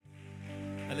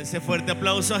Dale ese fuerte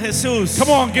aplauso a Jesús.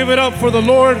 Come on, give it up for the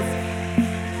Lord.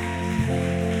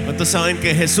 ¿Cuántos saben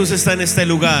que Jesús está en este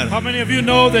lugar? How many of you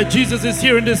know that Jesus is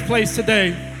here in this place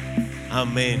today?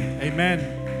 Amén. Amen.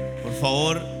 Por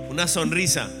favor, una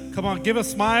sonrisa. Come on, give a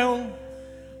smile.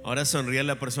 Ahora sonríe a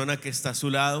la persona que está a su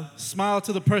lado. Smile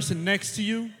to the person next to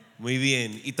you. Muy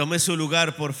bien. Y tome su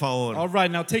lugar, por favor. All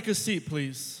right, now take a seat,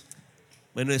 please.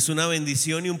 Bueno, es una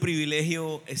bendición y un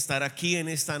privilegio estar aquí en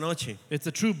esta noche. It's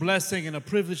a true blessing and a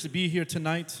privilege to be here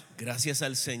tonight. Gracias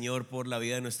al Señor por la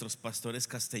vida de nuestros pastores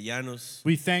castellanos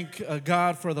We thank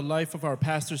God for the life of our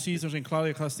Pastor Cesar and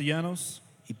Claudia Castellanos,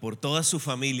 y por toda su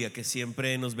familia que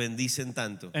siempre nos bendicen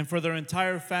tanto. and for their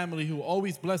entire family who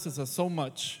always blesses us so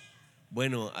much.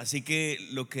 Bueno, así que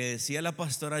lo que decía la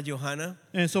pastora Johanna,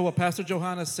 And so what Pastor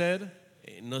Johanna said,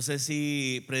 no sé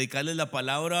si predicarles la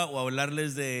palabra o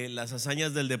hablarles de las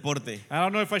hazañas del deporte. I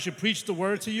don't know if I should preach the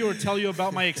word to you or tell you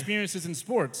about my experiences in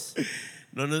sports.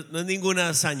 No es ninguna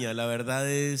hazaña, la verdad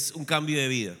es un cambio de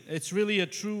vida. It's really a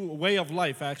true way of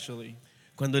life, actually.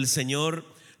 Cuando el Señor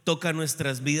toca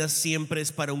nuestras vidas siempre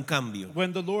es para un cambio.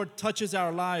 When the Lord touches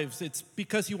our lives, it's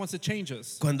because He wants to change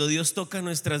us. Cuando Dios toca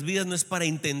nuestras vidas no es para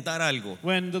intentar algo.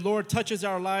 When the Lord touches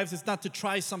our lives, it's not to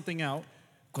try something out.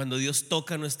 Cuando Dios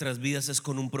toca nuestras vidas es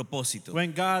con un propósito.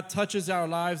 When God touches our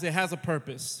lives, it has a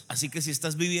purpose. Así que si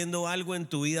estás viviendo algo en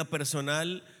tu vida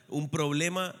personal, un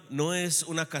problema, no es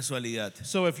una casualidad.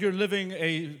 So if you're living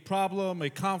a problem, a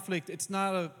conflict, it's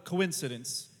not a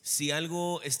coincidence. Si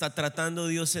algo está tratando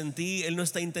Dios en ti, Él no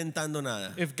está intentando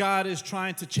nada. If God is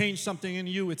trying to change something in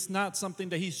you, it's not something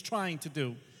that He's trying to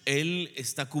do. Él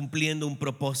está cumpliendo un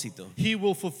propósito He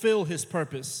will fulfill His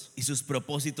purpose. y sus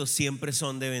propósitos siempre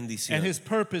son de bendición. And His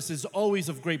purpose is always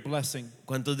of great blessing.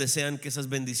 ¿Cuántos desean que esas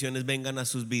bendiciones vengan a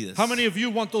sus vidas? How many of you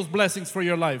want those blessings for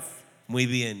your life? Muy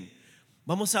bien.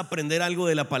 Vamos a aprender algo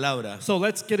de la palabra. So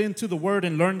let's get into the Word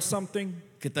and learn something.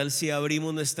 ¿Qué tal si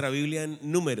abrimos nuestra Biblia en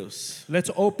Números? Let's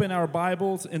open our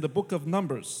Bibles in the book of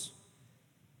Numbers,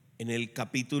 En el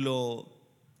capítulo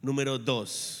número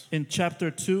 2. in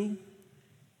chapter 2.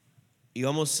 Y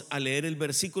vamos a leer el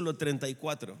versículo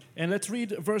 34. And let's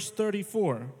read verse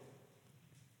 34.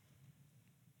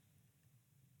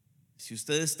 Si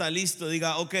usted está listo,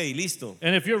 diga, ok, listo.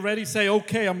 And if you're ready, say,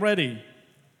 okay, I'm ready.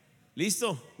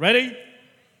 ¿Listo? Ready?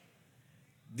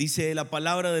 Dice la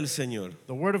palabra del Señor.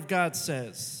 The Word of God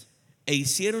says, E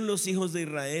hicieron los hijos de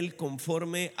Israel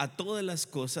conforme a todas las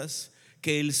cosas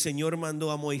que el Señor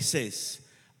mandó a Moisés.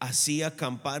 Así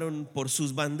acamparon por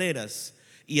sus banderas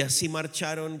y así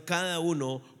marcharon cada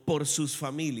uno por sus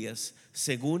familias,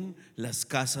 según las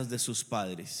casas de sus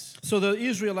padres. so the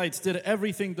Israelites did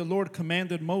everything the Lord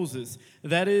commanded Moses.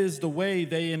 That is the way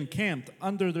they encamped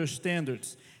under their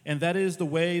standards. And that is the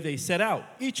way they set out,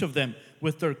 each of them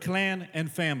with their clan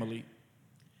and family.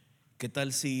 ¿Qué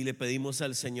tal si le pedimos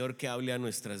al Señor que hable a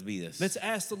nuestras vidas? Let's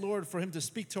ask the Lord for Him to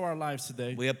speak to our lives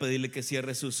today. Voy a pedirle que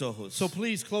cierre sus ojos So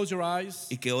please close your eyes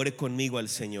y que ore conmigo al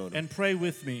Señor. and pray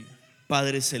with me.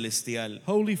 Padre Celestial,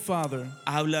 Holy Father,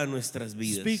 habla a nuestras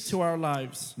speak vidas. to our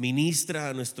lives. Ministra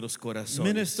a nuestros corazones.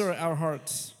 Minister our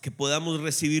hearts. Que podamos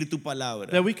recibir tu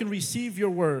palabra. That we can receive your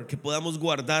word. Que podamos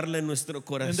guardarla en nuestro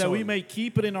And that we corazón. may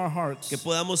keep it in our hearts. Que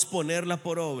podamos ponerla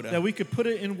por obra. That we could put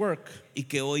it in work. Y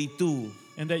que hoy tú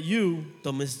And that you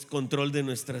tomes control de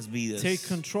nuestras vidas. take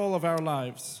control of our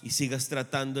lives. Y sigas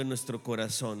tratando en nuestro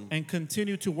corazón. And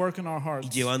continue to work in our Y hearts.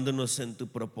 llevándonos en tu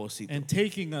propósito. And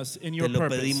taking us in Te your lo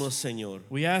purpose. pedimos, Señor.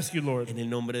 We ask you, Lord, En el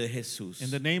nombre de Jesús.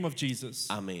 in the name of Jesus.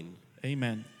 Amén.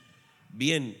 Amen.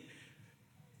 Bien.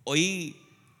 Hoy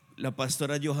la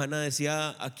pastora Johanna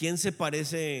decía, ¿a quién se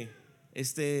parece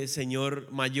este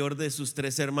señor mayor de sus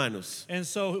tres hermanos? And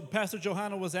so Pastor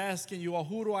Johanna was asking you, well,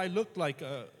 who do I look like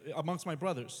amongst my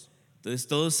brothers? Entonces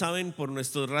todos saben por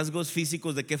nuestros rasgos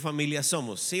físicos de qué familia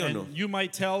somos, ¿sí o no? And you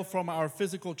might tell from our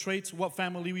physical traits what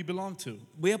family we belong to.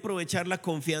 Voy a aprovechar la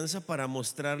confianza para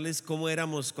mostrarles cómo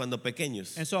éramos cuando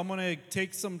pequeños. And so I'm going to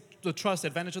take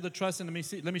advantage of the trust, and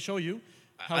let me show you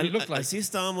how we look like. Así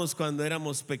estábamos cuando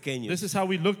éramos pequeños. This is how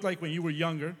we looked like when you were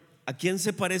younger. ¿A quién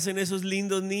se parecen esos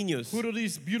lindos niños? Who do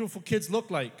these beautiful kids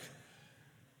look like?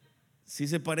 ¿Sí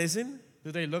se parecen?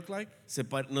 Do they look like?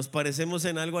 ¿Nos parecemos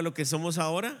en algo a lo que somos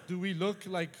ahora? Do we look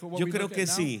like what Yo we creo look que at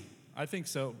now? sí. I think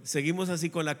so. Seguimos así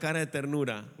con la cara de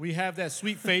ternura. We have that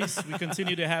sweet face. We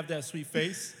continue to have that sweet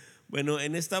face. Bueno,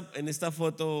 en esta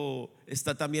foto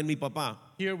está también mi papá.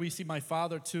 Here we see my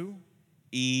father too.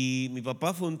 Y mi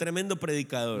papá fue un tremendo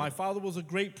predicador. My father was a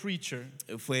great preacher.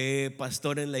 Fue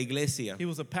pastor en la iglesia. He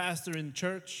was a pastor in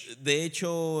church. De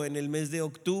hecho, en el mes de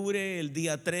octubre, el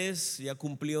día 3, ya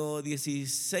cumplió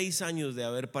 16 años de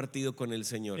haber partido con el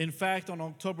Señor. In fact, on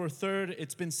October 3rd,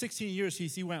 it's been 16 years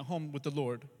since he went home with the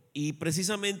Lord. Y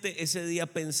precisamente ese día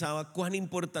pensaba cuán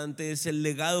importante es el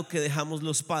legado que dejamos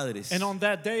los padres. And on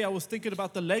that day, I was thinking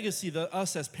about the legacy that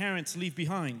us as parents leave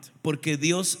behind. Porque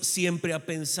Dios siempre ha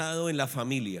pensado en la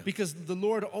familia. Because the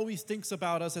Lord always thinks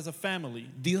about us as a family.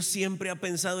 Dios siempre ha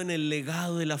pensado en el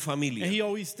legado de la familia. And he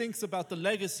always thinks about the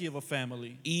legacy of a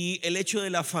family. Y el hecho de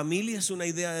la familia es una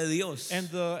idea de Dios. And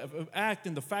the act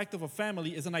and the fact of a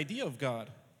family is an idea of God.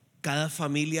 Cada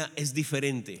familia es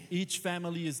diferente. Each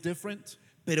family is different.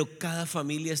 Pero cada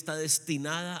familia está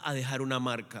destinada a dejar una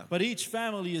marca. But each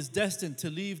family is destined to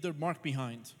leave their mark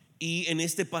behind. Y en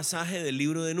este pasaje del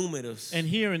libro de Números, And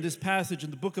here in this passage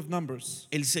in the book of Numbers,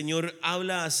 el Señor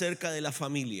habla acerca de la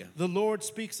familia. the Lord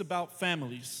speaks about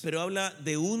families. Pero habla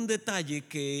de un detalle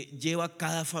que lleva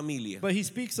cada familia. But he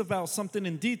speaks about something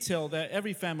in detail that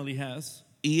every family has.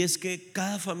 Y es que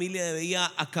cada familia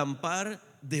debía acampar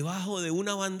debajo de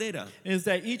una bandera. Is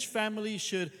that each family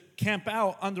should camp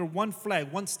out under one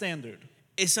flag, one standard.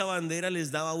 Esa bandera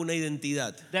les daba una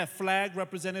identidad. That flag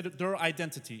represented their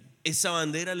identity. Esa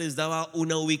bandera les daba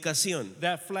una ubicación.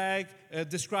 That flag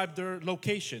described their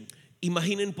location.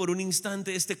 Imaginen por un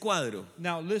instante este cuadro.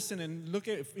 Now listen and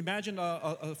imagine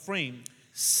a frame.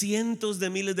 Cientos de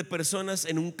miles de personas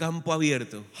en un campo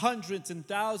abierto. Hundreds and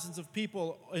thousands of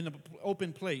people in an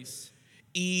open place.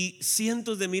 Y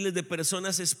cientos de miles de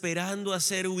personas esperando a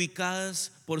ser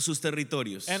ubicadas por sus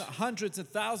territorios. And hundreds and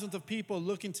thousands of people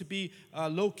looking to be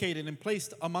located and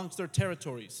placed amongst their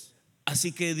territories.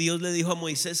 Así que Dios le dijo a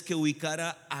Moisés que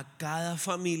ubicara a cada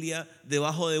familia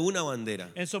debajo de una bandera.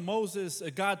 And so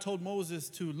God told Moses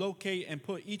to locate and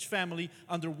put each family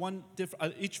under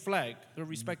each flag, their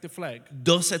respective flag.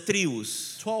 12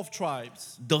 tribus, 12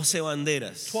 tribes, 12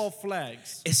 banderas. 12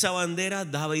 flags. Esa bandera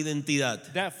daba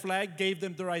identidad. That flag gave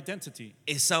them their identity.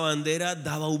 Esa bandera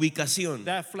daba ubicación.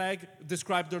 That flag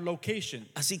described their location.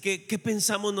 Así que, ¿qué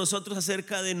pensamos nosotros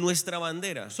acerca de nuestra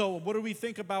bandera? So what do we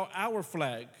think about our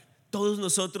flag? Todos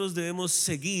nosotros debemos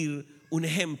seguir un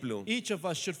ejemplo. Each of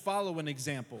us should follow an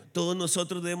example. Todos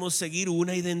nosotros debemos seguir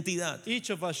una identidad. Each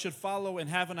of us should follow and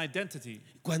have an identity.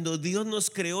 Cuando Dios nos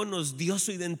creó, nos dio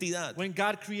su identidad. When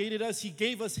God created us, He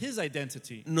gave us His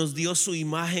identity. Nos dio su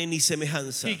imagen y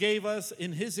semejanza. He gave us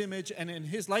in His image and in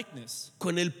His likeness.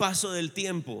 Con el paso del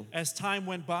tiempo, As time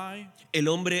went by, el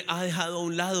hombre ha dejado a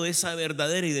un lado esa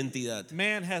verdadera identidad.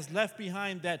 man has left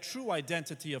behind that true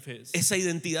identity of His. Esa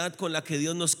identidad con la que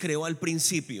Dios nos creó al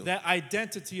principio. That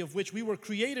identity of which we were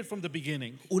created from the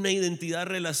beginning. Una identidad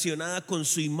relacionada con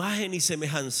su imagen y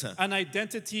semejanza. An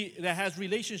identity that has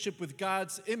relationship with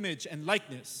God's image and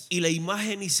likeness. Y la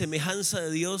imagen y semejanza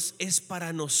de Dios es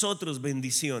para nosotros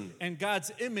bendición. And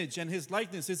God's image and His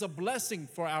likeness is a blessing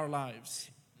for our lives.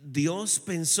 Dios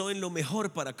pensó en lo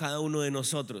mejor para cada uno de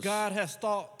nosotros. God has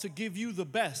thought to give you the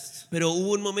best. Pero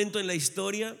hubo un momento en la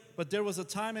historia But there was a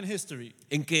time in history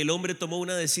en que el hombre tomó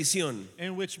una decisión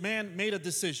in which man made a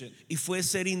decision. y fue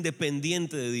ser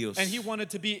independiente de Dios. And he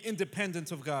wanted to be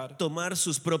independent of God. Tomar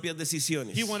sus propias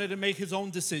decisiones. He wanted to make his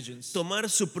own decisions. Tomar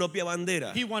su propia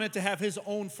bandera. He wanted to have his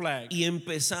own flag. Y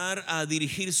empezar a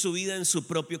dirigir su vida en su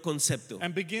propio concepto.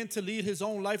 And begin to lead his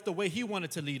own life the way he wanted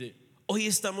to lead it. Hoy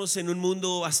estamos en un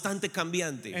mundo bastante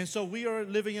cambiante, And so we are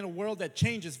living in a world that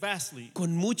changes vastly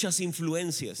con muchas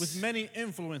influencias. with many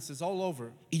influences all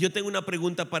over. Y yo tengo una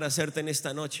pregunta para hacerte en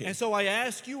esta noche. And so I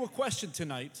ask you a question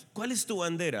tonight. ¿Cuál es tu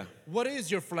bandera? What is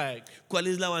your flag? ¿Cuál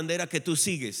es la bandera que tú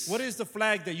sigues? What is the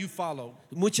flag that you follow?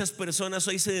 Muchas personas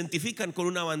hoy se identifican con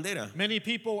una bandera. Many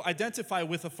people identify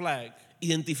with a flag.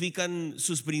 Identifican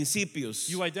sus principios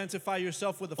You identify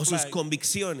yourself with a o sus flag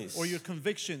convicciones or your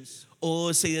convictions,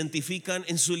 o se identifican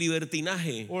en su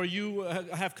libertinaje or you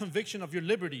have conviction of your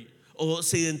liberty o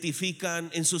se identifican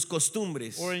en sus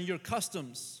costumbres. or in your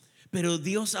customs. Pero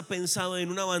Dios ha pensado en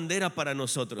una bandera para But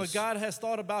nosotros. God has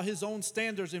thought about His own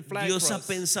standards and flag Dios for ha us.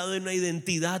 pensado en una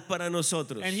identidad para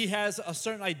nosotros. And He has a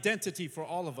certain identity for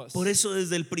all of us. Por eso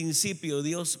desde el principio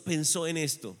Dios pensó en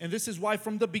esto, And this is why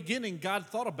from the beginning God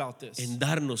thought about this en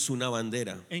darnos una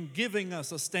bandera. and giving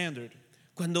us a standard.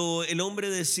 Cuando el hombre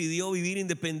decidió vivir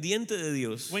independiente de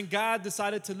Dios, When God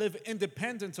decided to live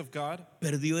independent of God,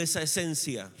 perdió esa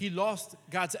esencia, He lost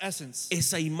God's essence.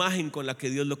 esa imagen con la que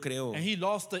Dios lo creó. And He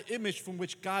lost the image from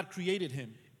which God created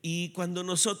Him. Y cuando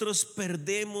nosotros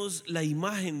perdemos la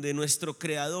imagen de nuestro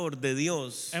creador, de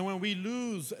Dios, And when we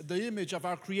lose the image of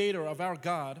our Creator, of our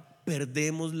God,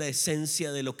 perdemos la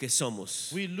esencia de lo que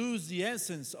somos. We lose the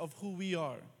essence of who we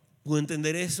are. ¿Puedo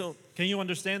entender eso? Can you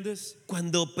understand this?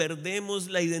 Cuando perdemos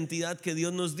la identidad que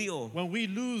Dios nos dio, When we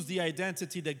lose the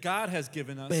identity that God has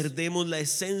given us, perdemos la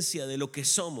esencia de lo que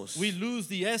somos. we lose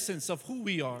the essence of who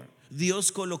we are.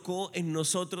 Dios colocó en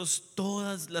nosotros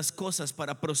todas las cosas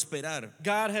para prosperar.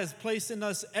 God has placed in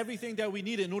us everything that we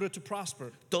need in order to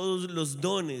prosper. Todos los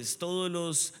dones, todos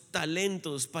los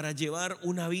talentos para llevar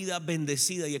una vida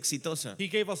bendecida y exitosa. He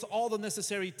gave us all the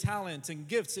necessary talents and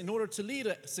gifts in order to lead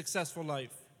a successful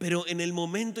life. Pero en el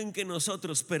momento en que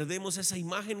nosotros perdemos esa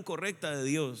imagen correcta de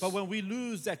Dios, But when we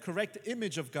lose that correct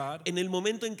image of God, en el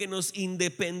momento en que nos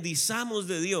independizamos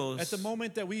de Dios, at the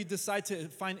moment that we decide to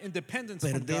find independence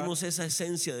from God, perdemos esa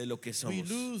esencia de lo que we somos.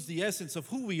 lose the essence of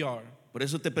who we are. Por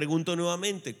eso te pregunto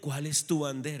nuevamente, ¿cuál es tu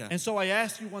bandera? And so I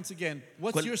ask you once again,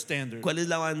 what's your standard? ¿Cuál es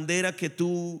la bandera que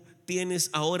tú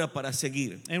tienes ahora para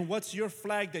seguir? And what's your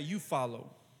flag that you follow?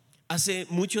 Hace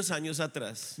muchos años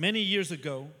atrás Many years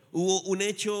ago, hubo un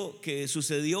hecho que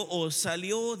sucedió o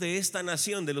salió de esta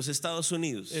nación, de los Estados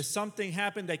Unidos. something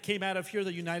happened that came out of here,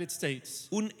 the United States.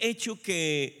 Un hecho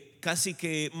que casi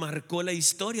que marcó la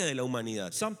historia de la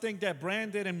humanidad. Something that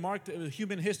branded and marked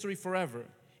human history forever.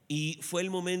 Y fue el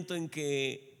momento en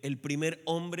que el primer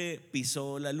hombre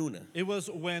pisó la luna. It was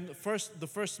when the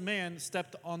first man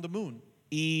stepped on the moon.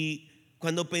 Y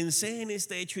cuando pensé en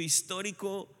este hecho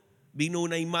histórico, vino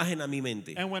una imagen a mi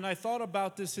mente. And when I thought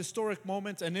about this historic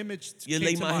moment, an image Y es came la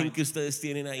to imagen mind. que ustedes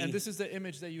tienen And ahí. this is the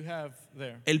image that you have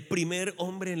there. El primer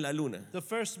hombre en la luna. The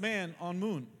first man on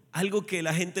moon. Algo que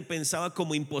la gente pensaba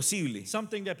como imposible.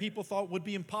 Something that people thought would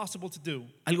be impossible to do.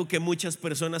 Algo que muchas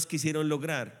personas quisieron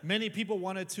lograr. Many people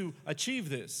wanted to achieve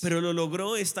this. Pero lo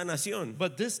logró esta nación.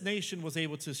 But this nation was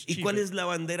able to ¿Y achieve cuál it. es la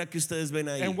bandera que ustedes ven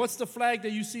ahí? And what's the flag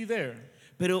that you see there?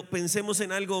 Pero pensemos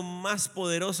en algo más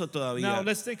poderoso Now todavía.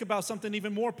 let's think about something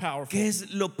even more powerful. ¿Qué es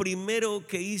lo primero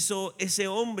que hizo ese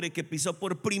hombre que pisó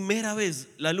por primera vez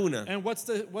la luna? And what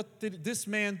did this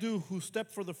man do who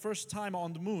stepped for the first time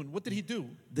on the moon? What did he do?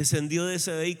 Descendió de ese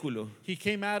vehículo He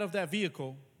came out of that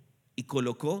vehicle y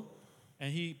colocó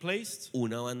and he placed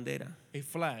una bandera. a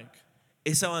flag.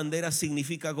 Esa bandera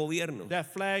significa gobierno.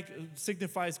 That flag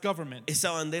signifies government. Esa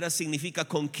bandera significa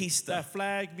conquista. That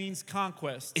flag means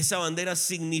conquest. Esa bandera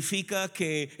significa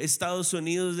que Estados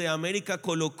Unidos de América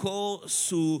colocó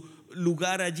su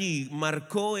lugar allí,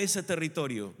 marcó ese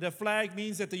territorio, The flag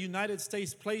means that the United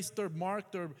States placed their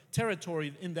mark, their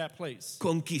territory in that place.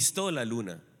 conquistó la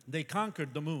luna. They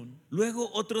conquered the moon. Luego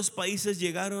otros países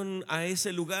llegaron a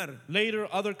ese lugar. Later,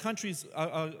 other countries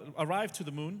arrived to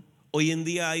the moon. Hoy en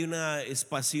día hay una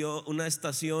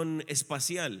estación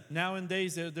espacial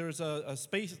Nowadays, there's a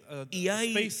space Y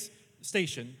hay- space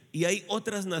station, y hay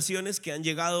otras naciones que han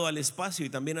llegado al espacio y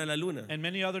también a la luna. and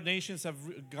many other nations have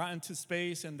gotten to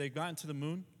space and they've gotten to the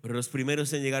moon. Pero los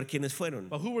primeros en llegar, ¿quiénes fueron?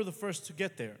 But who were the first to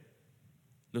get there?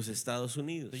 Los Estados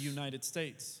Unidos. The United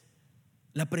States.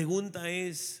 La pregunta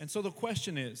es, And so the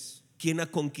question is, ¿quién ha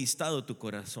conquistado tu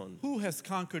corazón? who has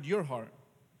conquered your heart?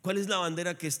 ¿Cuál es la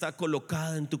bandera que está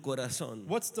colocada en tu corazón?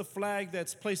 What's the flag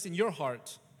that's placed in your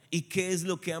heart? ¿Y qué es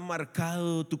lo que ha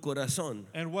marcado tu corazón?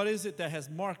 And what is it that has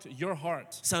marked your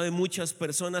heart? Sabe, muchas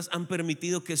personas han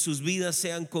permitido que sus vidas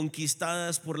sean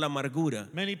conquistadas por la amargura.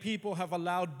 Many people have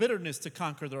allowed bitterness to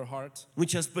conquer their heart.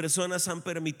 Muchas personas han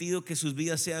permitido que sus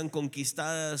vidas sean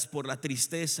conquistadas por la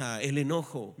tristeza, el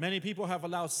enojo. Many people have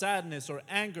allowed sadness or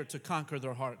anger to conquer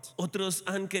their heart. Otros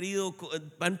han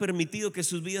permitido que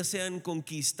sus vidas sean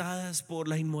conquistadas por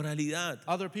la inmoralidad.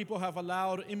 Other people have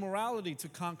allowed immorality to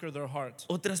conquer their heart.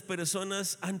 Otras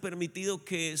personas han permitido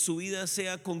que su vida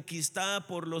sea conquistada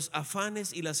por los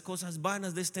afanes y las cosas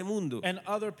vanas de este mundo. And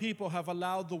other people have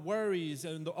allowed the worries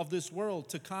of this world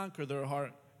to conquer their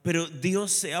heart. Pero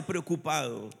Dios se ha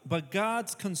preocupado But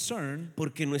God's concern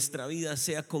porque nuestra vida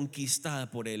sea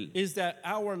conquistada por Él. is that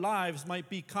our lives might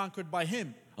be conquered by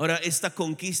Him. Ahora, esta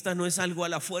conquista no es algo a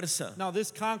la fuerza, Now,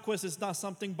 this conquest is not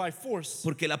something by force,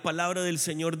 porque la palabra del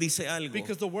Señor dice algo.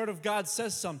 because the Word of God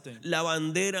says something. La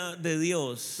bandera de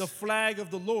Dios The flag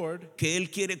of the Lord que Él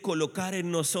quiere colocar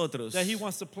en nosotros that He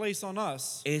wants to place on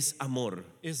us es amor.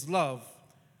 is love.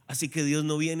 Así que Dios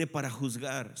no viene para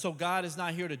juzgar, So God is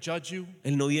not here to judge you.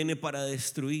 Él no viene para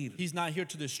destruir. He's not here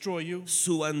to destroy you.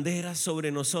 Su bandera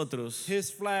sobre nosotros His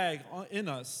flag in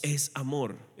us es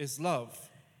amor. is love.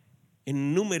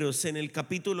 En Números, en el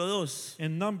capítulo 2,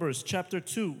 In Numbers chapter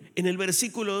 2, en el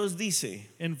versículo 2 dice: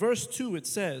 in verse 2 it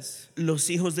says, los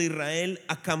hijos de Israel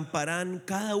acamparán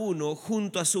cada uno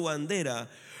junto a su bandera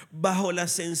bajo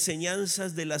las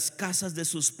enseñanzas de las casas de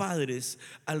sus padres,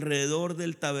 alrededor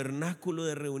del tabernáculo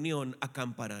de reunión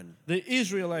acamparán. The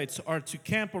Israelites are to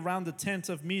camp around the tent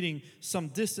of meeting some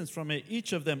distance from it,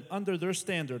 each of them under their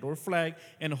standard or flag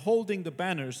and holding the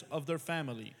banners of their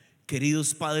family.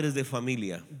 Queridos padres de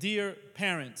familia, Dear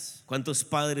parents, ¿cuántos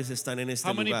padres están en este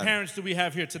how many lugar? parents do we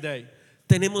have here today?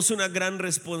 Tenemos una gran We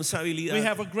responsabilidad.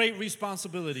 have a great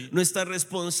responsibility. Nuestra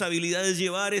responsabilidad es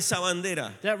llevar esa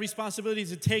bandera. That responsibility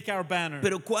is to take our banner.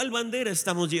 Pero ¿cuál bandera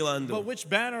estamos But llevando? which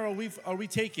banner are we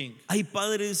taking? Hay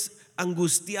padres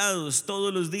angustiados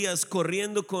todos los días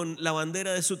corriendo con la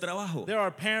bandera de su trabajo. There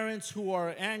are parents who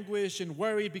are anguished and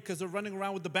worried because they're running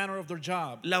around with the banner of their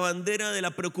job, La bandera de la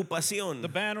the preocupación.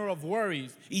 banner of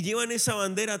worries, Y llevan esa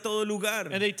bandera a todo lugar.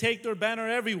 and they take their banner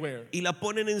everywhere Y la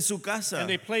ponen en su casa. and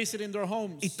they place it in their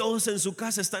homes. Y todos en su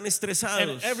casa están And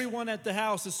estresados. everyone at the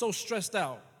house is so stressed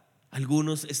out.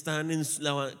 Algunos están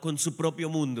con su propio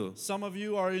mundo. Some of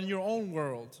you are in your own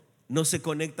world. No se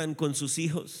conectan con sus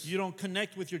hijos. You don't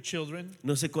connect with your children.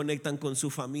 No se conectan con su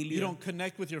You familia. don't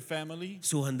connect with your family.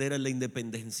 Su bandera es la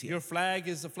independencia. Your flag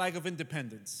is the flag of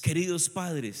independence. Queridos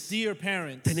padres, Dear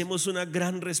parents, tenemos una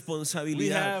gran we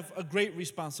responsabilidad have a great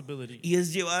responsibility. y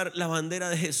es llevar la bandera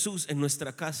de Jesús en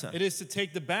nuestra casa. It is to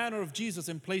take the banner of Jesus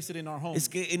and place it in our home. Es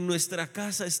que en nuestra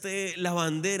casa esté la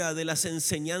bandera de las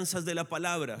enseñanzas de la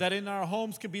palabra, That in our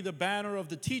homes can be the banner of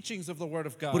the teachings of the Word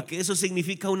of God. porque eso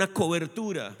significa una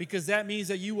cobertura, Because that means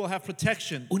that you will have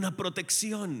protection, una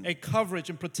protección. a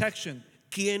coverage and protection.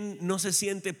 ¿Quién no se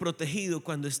siente protegido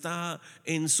cuando está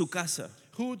en su casa?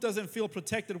 Who doesn't feel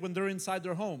protected when they're inside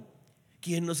their home?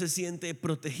 ¿Quién no se siente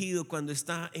protegido cuando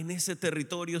está en ese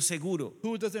territorio seguro?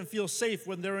 Who doesn't feel safe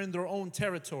when they're in their own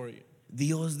territory?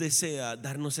 Dios desea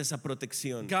darnos esa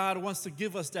protección. God wants to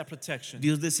give us that protection.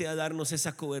 Dios desea darnos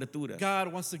esa cobertura.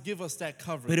 God wants to give us that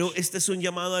coverage. Pero este es un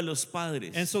llamado a los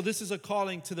padres. And so this is a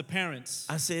calling to the parents.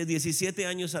 Hace 17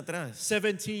 años atrás,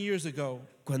 17 years ago,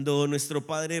 cuando nuestro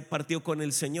padre partió con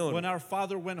el Señor, when our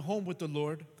father went home with the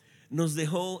Lord, nos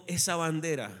dejó esa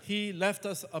bandera, he left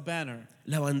us a banner,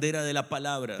 la bandera de la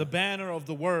palabra, the banner of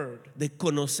the Word, de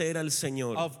conocer al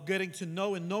Señor. of getting to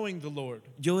know and knowing the Lord.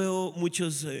 Yo veo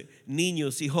muchos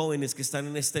niños y jóvenes que están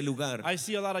en este lugar. I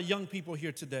see a lot of young people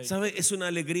here today. ¿Sabe? Es una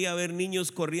alegría ver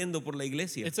niños corriendo por la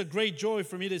iglesia. It's a great joy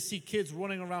for me to see kids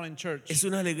running around in church. Es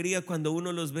una alegría cuando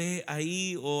uno los ve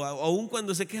ahí o aún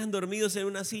cuando se quedan dormidos en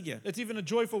una silla. It's even a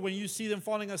joyful when you see them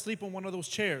falling asleep on one of those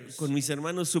chairs. Con mis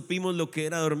hermanos supimos lo que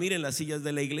era dormir en las sillas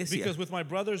de la iglesia. Because with my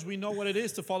brothers, we know what it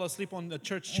is to fall asleep on a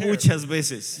church chair. Muchas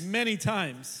veces. Many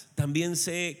times. También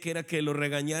sé que era que lo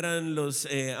regañaran los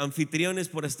anfitriones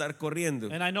por estar corriendo.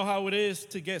 And I know how it is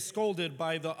to get scolded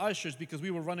by the ushers because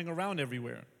we were running around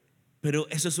everywhere. Pero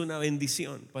eso es una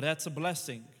bendición. But that's a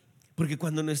blessing. Porque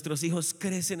cuando nuestros hijos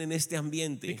crecen en este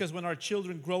ambiente, Because when our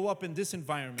children grow up in this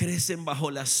environment, crecen bajo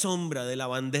la sombra de la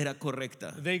bandera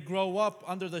correcta, they grow up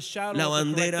under the shadow la of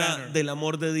the correct bandera banner, del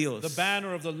amor de the Dios,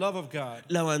 banner of the love of God,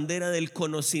 la bandera del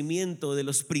conocimiento de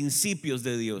los principios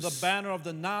de the Dios. banner of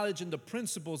the knowledge and the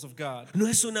principles of God. No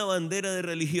es una bandera de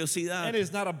religiosidad, And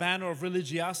it's not a banner of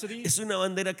religiosity. es una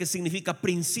bandera que significa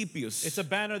principios. It's a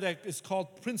banner that is called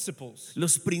principles.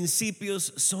 Los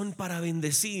principios son para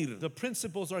bendecir. The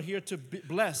principles are here to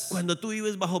bless. Cuando tú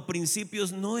vives bajo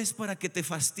principios no es para que te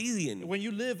fastidien. When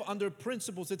you live under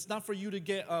principles, it's not for you to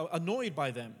get annoyed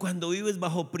by them. Cuando vives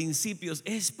bajo principios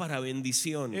es para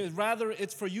bendición. Rather,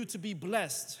 it's for you to be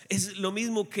blessed. Es lo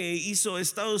mismo que hizo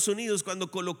Estados Unidos cuando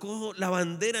colocó la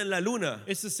bandera en la luna.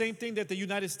 It's the same thing that the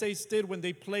United States did when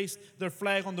they placed their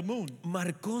flag on the moon.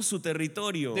 Marcó su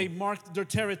territorio. They marked their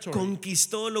territory.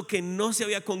 Conquistó lo que no se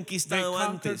había They conquistado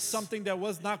conquered antes. something that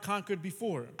was not conquered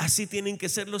before. Así tienen que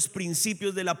ser los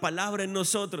principios de la palabra en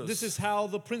nosotros. This is how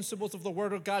the principles of the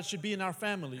Word of God should be in our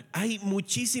family. Hay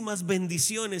muchísimas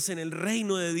bendiciones en el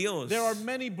reino de Dios. There are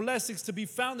many blessings to be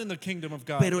found in the kingdom of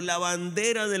God. Pero la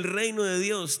bandera del reino de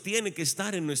Dios tiene que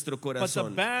estar en nuestro But the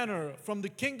corazón. banner from the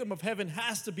kingdom of heaven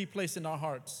has to be placed in our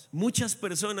hearts. Muchas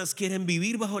personas quieren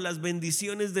vivir bajo las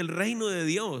bendiciones del reino de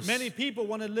Dios, Many people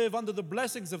want to live under the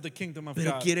blessings of the kingdom of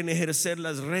pero God. quieren ejercer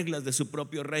las reglas de su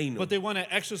propio reino. But they want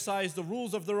to exercise the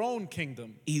rules of their own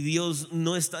kingdom. Y Dios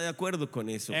no está de acuerdo con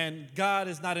eso, And God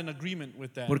is not in agreement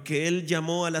with that. porque Él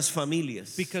llamó a las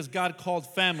familias Because God called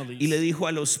y families. le dijo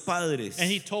a los padres And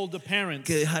He told the parents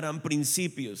que dejaran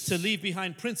principios, to leave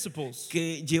behind principles.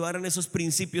 que llevaran esos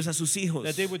principios a sus hijos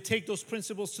That they would take those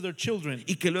principles to their children.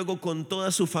 y que luego con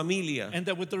toda su familia And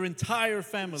that with their entire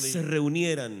family, se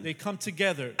reunieran, they come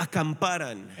together.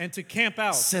 acamparan, And to camp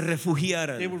out, se they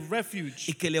refugiaran would refuge.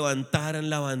 y que levantaran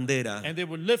la bandera And they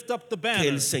would lift up the que banner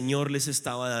el Señor les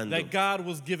estaba dando. that God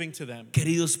was giving to them.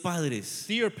 Queridos padres,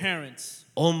 Dear parents,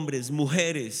 hombres,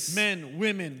 mujeres, men,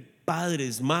 women,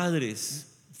 padres, madres,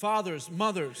 fathers,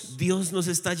 mothers, Dios nos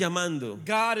está llamando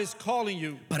God is calling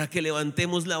you para que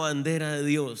levantemos la bandera de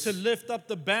Dios to lift up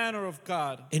the banner of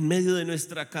God en medio de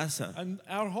nuestra casa, in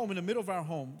our home, in the middle of our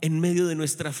home, en medio de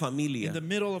nuestra in familia, the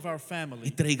middle of our y family,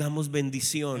 traigamos and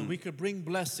bendición we could bring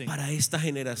blessing para esta for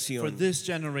generación. this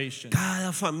generation.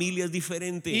 Cada familia es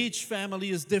diferente. Each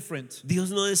family is different. Dios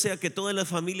no desea que todas las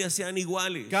familias sean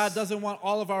iguales. God doesn't want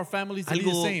all of our families to be the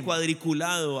Algo same,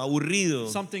 cuadriculado, aburrido.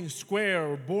 something square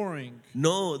or boring.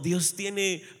 No, Dios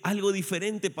tiene algo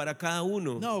diferente para cada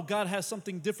uno. No, God has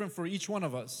something different for each one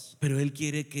of us. Pero Él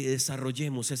quiere que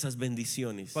desarrollemos esas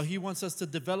bendiciones, But He wants us to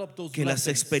develop those que las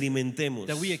blessings, experimentemos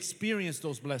that we experience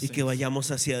those y blessings, que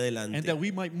vayamos hacia and adelante. that we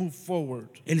might move forward.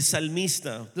 El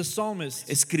salmista The psalmist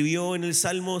escribió en el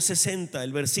Salmo 60,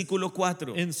 el versículo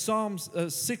 4, in Psalms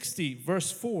 60,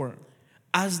 verse 4,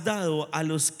 has dado a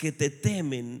los que te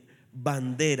temen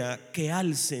bandera que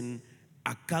alcen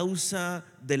a causa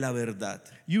de la verdad.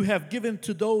 you have given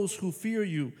to those who fear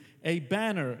you a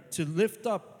banner to lift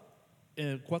up.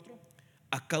 Cuatro?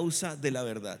 A causa de la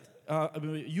verdad.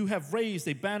 You have raised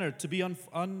a banner to be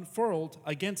unfurled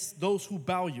against those who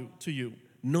bow to you.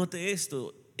 Note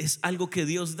esto, es algo que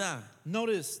Dios da.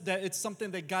 Notice that it's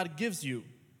something that God gives you.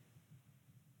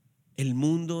 El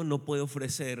mundo no puede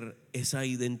ofrecer esa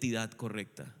identidad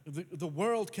correcta. The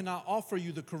world cannot offer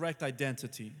you the correct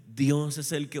identity. Dios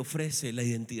es el que ofrece la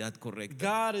identidad correcta.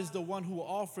 God is the one who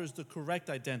offers the correct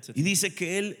Y identity. dice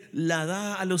que Él la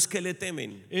da a los que le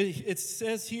temen It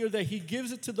says here that He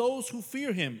gives it to those who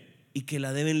fear Him, y que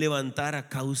la deben levantar a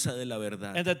causa de la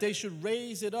verdad. and that they should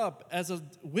raise it up as a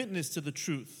witness to the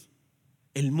truth.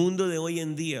 El mundo de hoy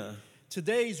en día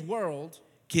Today's world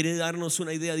quiere darnos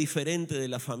una idea diferente de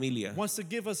la familia. wants to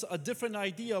give us a different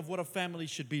idea of what a family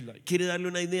should be like. Quiere darle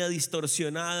una idea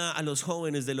distorsionada a los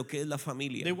jóvenes de lo que es la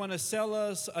familia. They want to sell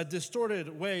us a distorted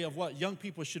way of what young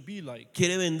people should be like.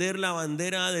 Quiere vender la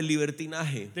bandera del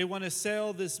libertinaje. They want to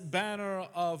sell this banner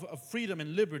of freedom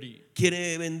and liberty,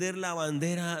 Quiere vender la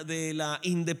bandera de la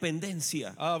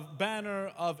independencia. a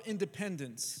banner of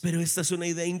independence. Pero esta es una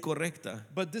idea incorrecta,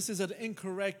 But this is an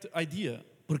incorrect idea,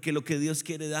 porque lo que Dios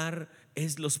quiere dar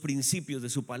es los principios de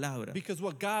su palabra. because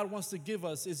what God wants to give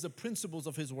us is the principles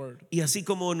of His word. Y así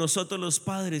como nosotros los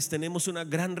padres tenemos una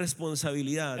gran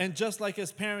responsabilidad And just like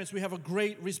as parents, we have a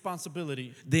great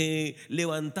responsibility de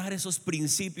levantar esos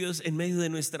principios en medio de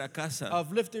nuestra casa,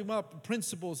 of lifting up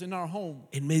principles in our home,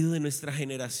 en medio de nuestra in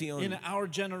generación. our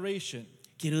generation.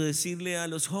 Quiero decirle a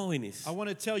los jóvenes I want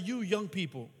to tell you, young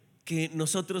people, que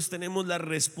nosotros tenemos la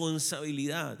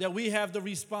responsabilidad that we have the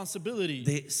responsibility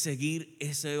de seguir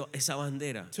esa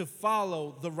bandera, to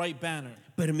follow the right banner,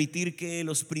 permitir que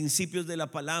los principios de la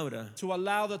palabra, to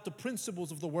allow that the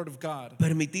principles of the Word of God,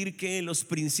 permitir que los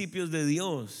principios de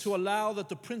Dios to allow that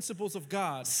the principles of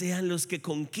God sean los que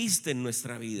conquisten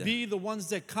nuestra vida. be the ones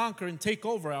that conquer and take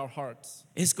over our hearts.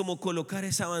 Es como colocar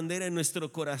esa bandera en nuestro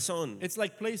corazón, It's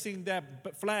like placing that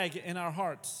flag in our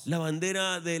hearts, la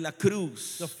bandera de la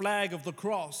cruz, the flag of the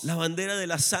cross, la bandera de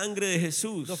la sangre de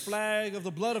Jesús. the flag of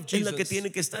the blood of Es la que Jesus.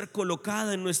 tiene que estar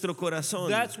colocada en nuestro corazón.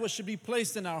 That's what should be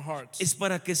placed in our hearts, Es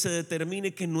para que se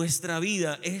determine que nuestra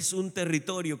vida es un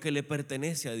territorio que le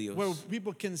pertenece a Dios. where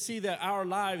people can see that our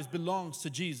lives belongs to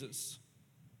Jesus.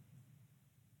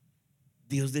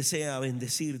 Dios desea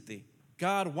bendecirte.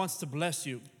 God wants to bless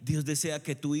you. Dios desea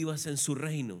que tú vivas en su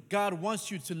reino God wants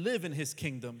you to live in His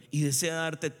kingdom. y desea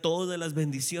darte todas las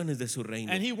bendiciones de su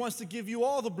reino. And He wants to give you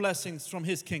all the blessings from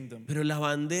His kingdom. Pero la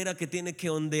bandera que tiene que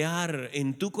ondear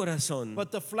en tu corazón But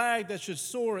the flag that should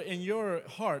soar in your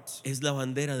heart es la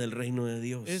bandera del reino de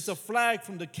Dios. is the flag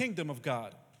from the kingdom of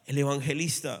God. El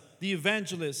evangelista The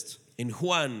evangelist en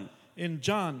Juan, in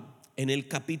John, en el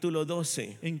capítulo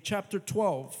 12, in chapter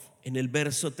 12, en el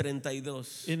verso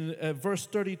 32, in verse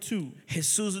 32,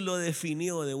 Jesús lo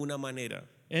definió de una manera,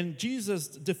 and Jesus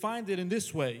defined it in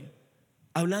this way,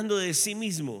 hablando de sí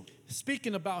mismo.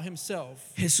 speaking about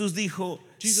Himself. Jesús dijo,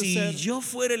 Jesus si said, yo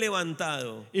fuere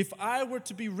levantado If I were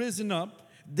to be risen up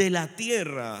de la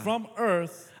tierra, from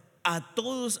earth, a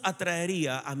todos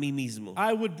atraería a mí mismo.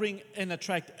 I would bring and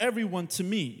attract everyone to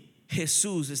me.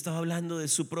 Jesús estaba hablando de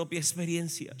su propia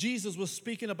experiencia. Jesus was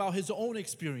speaking about His own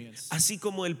experience. Así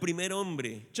como el primer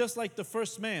hombre Just like the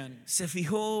first man, se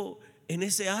fijó en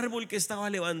ese árbol que estaba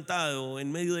levantado en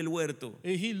medio del huerto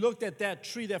he looked at that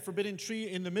tree, that forbidden tree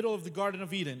in the middle of the Garden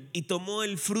of Eden. y tomó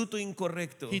el fruto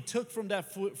incorrecto. He took from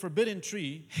that forbidden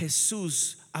tree.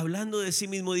 Jesús, hablando de sí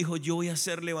mismo, dijo, yo voy a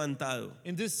ser levantado.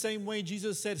 In this same way,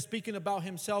 Jesus said, speaking about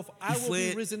Himself, I will fue-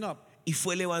 be risen up. y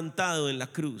fue levantado en la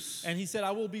cruz And he said,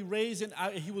 I will be raised, and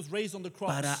he was raised on the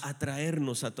cross para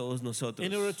atraernos a todos nosotros.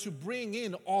 in order to bring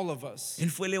in all of us.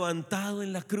 Él fue levantado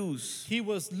en la cruz He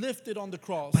was lifted on the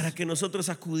cross para que nosotros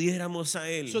acudiéramos a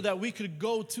Él. so that we could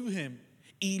go to him.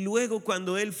 Y luego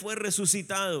cuando Él fue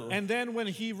resucitado, And then when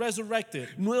he resurrected,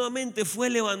 nuevamente fue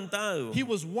levantado he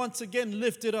was once again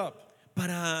lifted up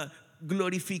para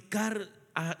glorificar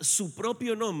a su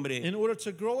propio nombre in order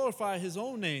to glorify his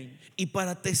own name y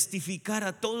para testificar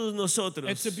a todos and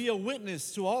nosotros to be a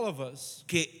witness to all of us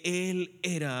que Él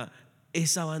era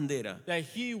esa bandera, that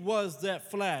he was that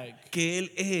flag, que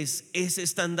Él es ese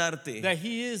estandarte, that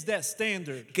he is that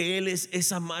standard, que Él es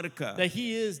esa marca that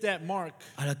he is that mark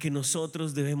a la que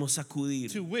nosotros debemos acudir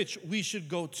to which we should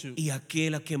go to, y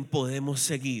aquel a quien podemos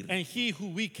seguir. and he who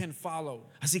we can follow.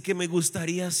 Así que me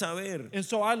gustaría saber, And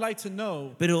so I'd like to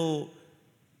know, pero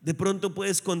de pronto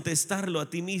puedes contestarlo a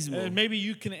ti mismo. and maybe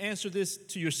you can answer this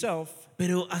to yourself,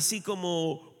 Pero así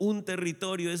como un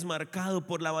territorio es marcado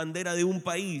por la bandera de un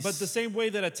país but the same way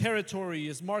that a territory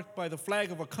is marked by the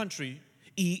flag of a country,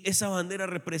 y esa bandera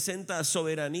representa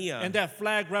soberanía, and that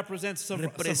flag represents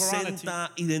sovereignty, representa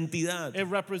identidad. it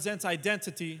represents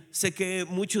identity. Sé que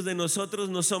muchos de nosotros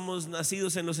no somos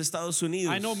nacidos en los Estados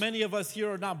Unidos. I know many of us here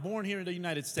are not born here in the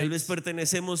United Tal vez States.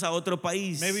 pertenecemos a otro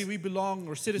país. Maybe we belong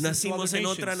or citizens to Nacimos other en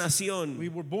otra nations. We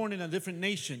nación. were born in a different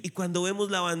nation. Y cuando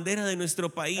vemos la bandera de nuestro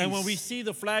país, And when we see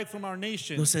the flag from our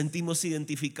nation, nos sentimos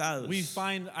identificados. we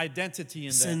find identity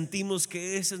in that. Sentimos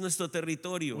que ese es nuestro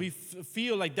territorio. We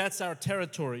feel like that's our territory.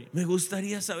 Me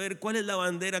gustaría saber cuál es la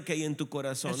bandera que hay en tu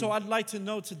corazón. And so I'd like to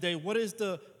know today, what is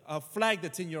the flag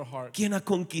that's in your heart? ¿Quién ha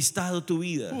conquistado tu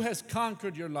vida? Who has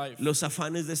conquered your life? Los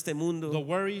afanes de este The mundo,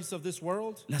 worries of this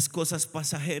world? las cosas The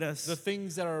pasajeras.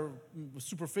 things that are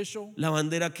superficial? La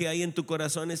bandera que hay en tu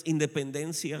corazón es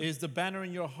independencia. Is the banner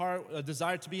in your heart a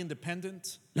desire to be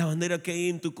independent? La bandera que hay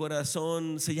en tu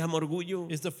corazón se llama orgullo.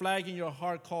 Is the flag in your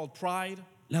heart called pride?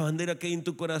 La bandera que hay en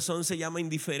tu corazón se llama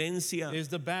indiferencia, Is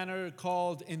the banner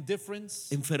called indifference,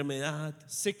 enfermedad,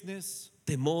 sickness,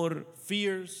 temor.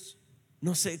 fears?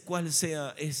 No sé cuál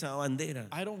sea esa bandera,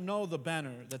 I don't know the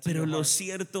banner that's in pero your lo heart.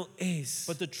 cierto es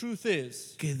But the truth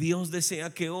is que Dios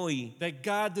desea que hoy that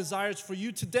God desires for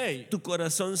you today, tu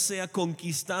corazón sea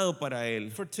conquistado para Él.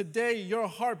 for today your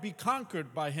heart be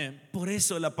conquered by Him. Por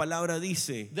eso la palabra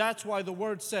dice That's why the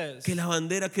word says que la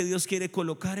bandera que Dios quiere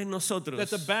colocar en that nosotros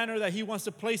the banner that He wants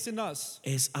to place in us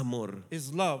es amor.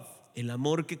 is love. El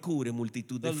amor que cubre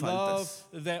multitud The de love faltas.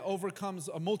 that overcomes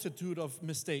a multitude of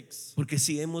mistakes. Porque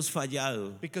si hemos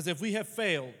fallado, Because if we have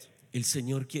failed, el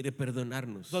Señor quiere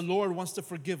perdonarnos. the Lord wants to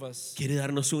forgive us. Quiere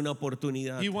darnos una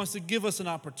oportunidad. He wants to give us an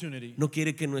opportunity. No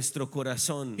quiere que nuestro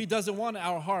corazón He doesn't want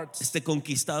our hearts esté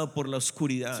conquistado por la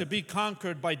oscuridad. to be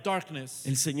conquered by darkness.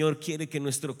 El Señor quiere que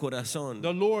nuestro corazón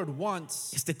The Lord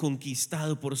wants esté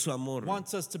conquistado por su amor,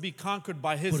 us to be conquered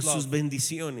by por His sus love,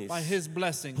 bendiciones, by His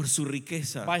blessings, por su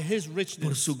riqueza, by His por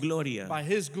richness, su gloria. by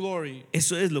His glory.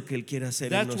 Eso es lo que Él quiere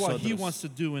hacer en That's what He wants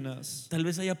nosotros. to do in us. Tal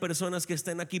vez haya personas que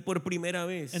estén aquí por primera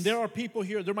vez And there are people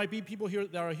here, there might be people here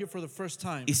that are here for the first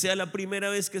time. y sea la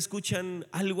primera vez que escuchan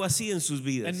algo así en sus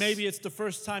vidas And maybe it's the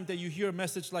first time that you hear a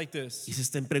message like this. y se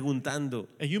estén preguntando,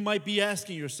 And you might be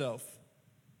asking yourself,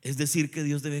 ¿es decir que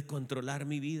Dios debe controlar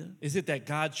mi vida? is it that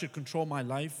God should control my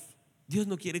life? Dios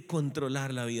no quiere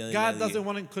controlar la vida de God nadie. doesn't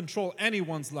want to control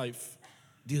anyone's life.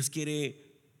 Dios quiere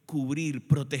cubrir,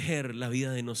 proteger la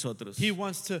vida de nosotros. He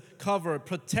wants to cover,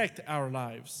 protect our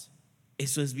lives.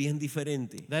 Eso es bien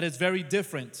diferente, That is very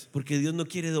different porque Dios no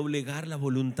quiere doblegar la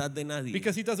voluntad de nadie.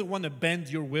 because He doesn't want to bend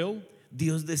your will.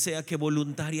 Dios desea que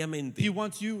voluntariamente He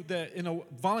wants you that in a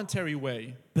voluntary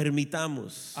way,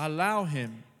 permitamos allow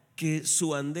Him, que su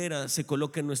bandera se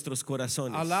coloque en nuestros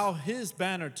corazones, allow His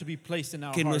banner to be placed in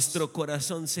our que hearts, nuestro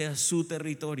corazón sea su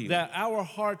territorio. that our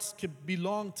hearts could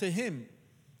belong to Him.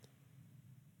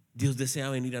 Dios desea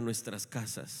venir a nuestras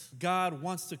casas. God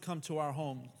wants to come to our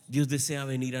home. Dios desea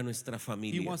venir a nuestra He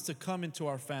familia. wants to come into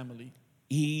our family.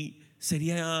 Y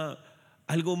sería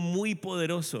algo muy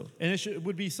poderoso And it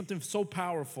would be something so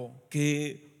powerful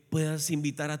que puedas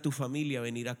invitar a tu familia a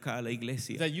venir acá a la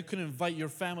iglesia, that you can invite your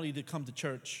family to come to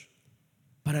church.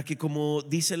 para que, como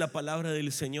dice la palabra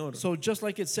del Señor, So just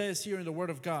like it says here in the Word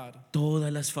of God,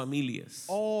 todas las familias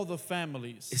all the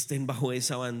families estén bajo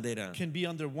esa bandera can be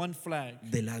under one flag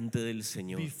delante del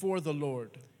Señor. before the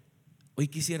Lord. Hoy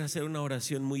quisiera hacer una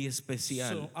oración muy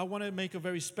especial So I want to make a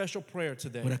very special prayer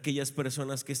today. por aquellas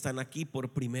personas que están aquí por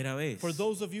primera vez. For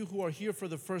those of you who are here for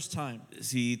the first time.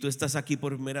 Si tú estás aquí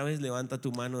por primera vez, levanta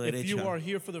tu mano If you derecha. are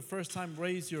here for the first time,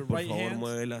 raise your Por right favor, hand.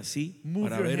 muévela así Move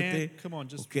para your verte. hand. Come on,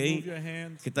 just Ok. move your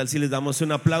hand. ¿Qué tal si les damos un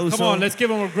Come aplauso? on, let's give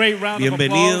them a great round of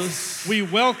Bienvenidos. applause. We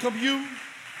welcome you.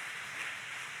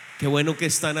 Qué bueno que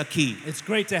están aquí. It's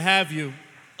great to have you.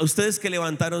 A ustedes que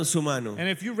levantaron su mano, And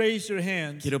if you raise your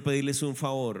hand, quiero pedirles un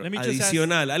favor Let me just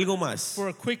adicional, algo más. for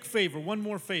a quick favor, one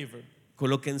more favor,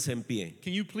 Colóquense en pie.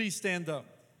 can you please stand up?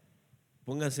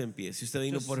 Pónganse en pie si usted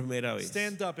vino Just por primera vez.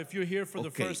 stand up if you're here for the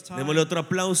Ok, first time. démosle otro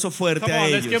aplauso fuerte Come a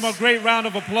on, let's give them ellos. a great round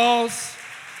of applause.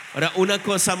 Ahora, una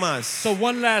cosa más. So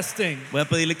one last thing, Voy a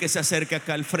pedirle que se acerque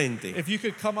acá al frente. if you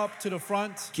could come up to the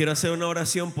front, Quiero hacer una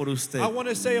oración por usted. I want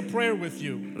to say a prayer with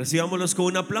you. Recibámoslos con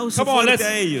un aplauso Come on, fuerte let's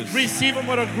a ellos. receive them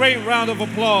with a great round of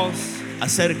applause.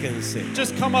 Acérquense.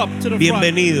 Just come up to the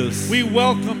Bienvenidos. front. We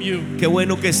welcome you. Qué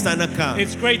bueno que están acá.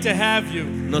 It's great to have you.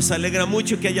 Nos alegra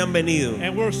mucho que hayan venido.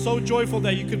 And we're so joyful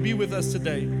that you could be with us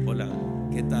today. Hola,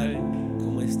 ¿qué tal?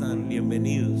 ¿Cómo están?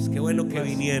 Bienvenidos. Qué bueno que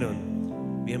vinieron.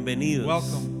 Bienvenidos.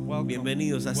 Welcome, welcome.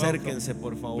 Bienvenidos. Acérquense,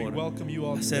 por We favor. welcome you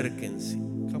all today. Acérquense.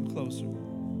 Come closer.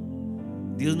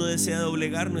 Dios no desea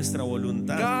doblegar nuestra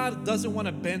voluntad. God doesn't want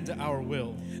to bend our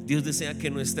will. Dios desea que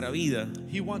nuestra vida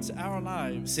He wants our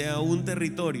lives sea un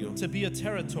territorio to be a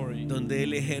territory donde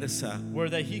Él ejerza where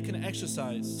that He can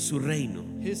exercise su reino,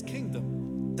 His kingdom.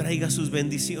 traiga sus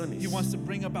bendiciones, He wants to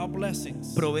bring about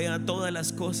blessings. provea todas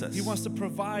las cosas. He wants to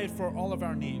provide for all of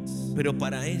our needs. Pero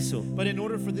para eso But in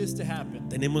order for this to happen,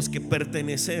 tenemos que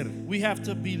pertenecer we have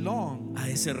to belong a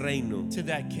ese reino, to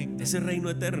that kingdom. ese reino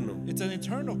eterno, It's an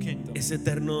eternal kingdom. ese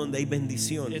eterno donde hay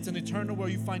bendición, It's an eternal where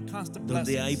you find constant donde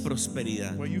hay blessings,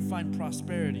 prosperidad. where you find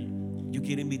prosperity. Yo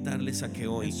quiero invitarles a que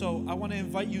hoy, And so I want to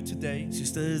invite you today, si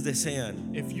ustedes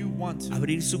desean if you want to,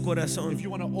 abrir su corazón if you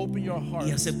want to open your heart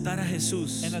y aceptar a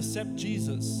Jesús and accept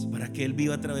Jesus para que Él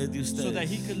viva a través de so that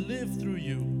He ustedes, could live through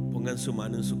you. pongan su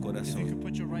mano en su If you corazón. could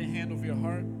put your right hand over your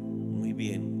heart, Muy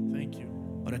bien. thank you.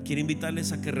 Ahora quiero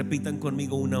invitarles a que repitan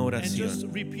conmigo una And just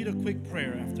oración. repeat a quick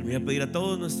prayer after Voy me. a pedir a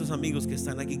todos nuestros amigos que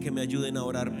están aquí que me ayuden a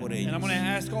orar por And ellos. I'm going to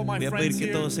ask all my Voy a pedir friends que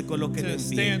here todos se coloquen to en pie.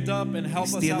 stand up and help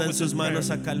us out Extiendan with sus this prayer.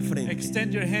 manos acá al frente.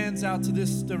 Extend your hands out to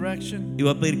this direction Y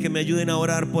voy a pedir que me ayuden a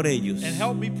orar por ellos. and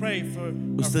help me pray for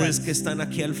our Ustedes friends. que están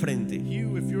aquí al frente,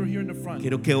 You, if you're here in the front,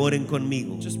 quiero que oren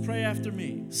conmigo. just pray after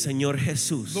me. Señor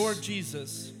Jesús, Lord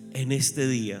Jesus, en este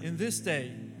día in this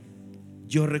day,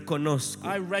 yo reconozco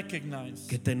I recognize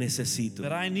que te necesito.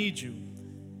 that I need you.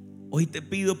 Hoy te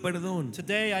pido perdón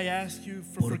Today I ask you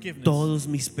for por forgiveness todos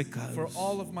mis for pecados.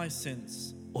 all of my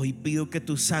sins. Hoy pido que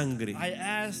tu sangre I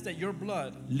ask that your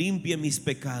blood limpie mis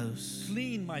pecados.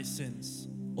 clean my sins.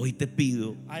 Hoy te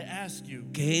pido I ask you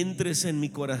que entres en mi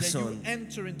that you corazón.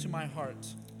 enter into my heart.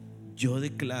 Yo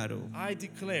declaro I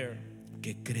declare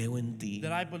que creo en ti.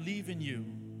 that I believe in you.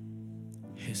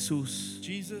 Jesús,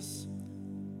 Jesus,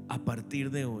 a partir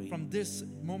de hoy, from this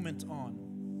moment on,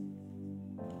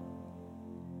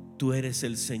 tú eres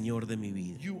el Señor de mi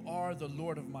vida. you are the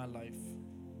Lord of my life.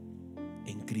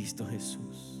 En Cristo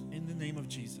Jesús. In the name of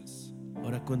Jesus.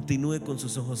 Ahora continúe con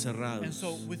sus ojos And cerrados.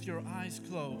 so, with your eyes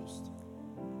closed,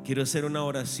 Quiero hacer una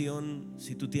oración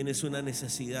si tú tienes una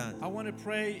necesidad, I want to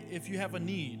pray if you have a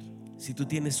need, si tú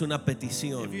tienes una if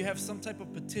petición. you have some type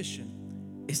of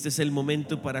petition. Este es el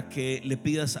momento para que le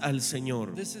pidas al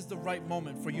Señor This is the right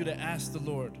moment for you to ask the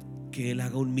Lord que Él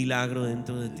haga un milagro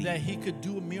dentro de ti. that He could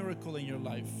do a miracle in your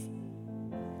life.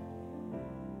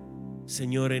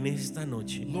 Señor, en esta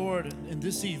noche Lord, in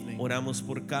this evening, oramos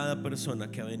por cada persona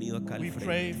que ha venido acá we al frente.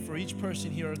 pray for each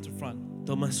person here at the front.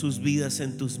 Toma sus vidas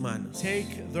en tus manos.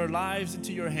 Take their lives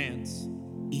into your hands.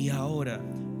 Y ahora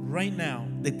Right now,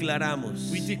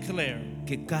 declaramos we declare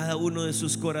que cada uno de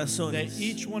sus that corazones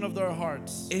each one of their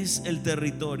hearts es el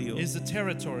territorio is the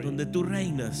territory donde tú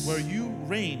reinas, where you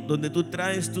reign, donde tú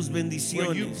traes tus where you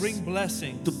bendiciones, bring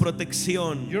blessings, tu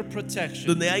protección, your protection,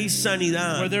 donde hay where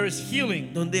sanidad, there is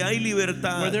healing, donde hay where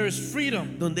libertad, there is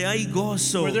freedom, donde hay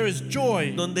gozo, where there is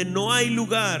joy, donde no hay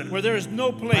lugar where there is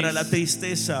no para la place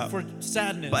tristeza, for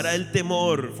sadness, para el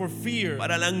temor, for fear,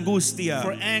 para la angustia,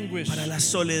 for anguish, para la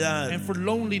soledad, and for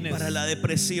loneliness, para la for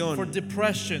depresión.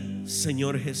 depression.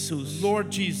 Señor Jesús,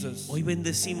 Lord Jesus, hoy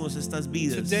bendecimos estas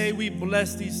vidas today we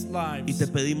bless these y lives te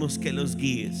pedimos que los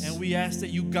guíes and we ask that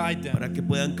you guide them para que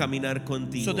puedan caminar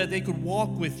contigo so that they could walk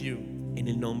with you en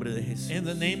el nombre de Jesús. in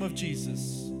the name of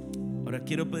Jesus. Ahora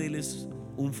quiero pedirles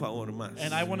un favor más.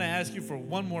 And I want to ask you for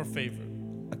one more favor.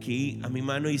 Aquí a mi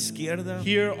mano izquierda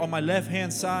Here on my left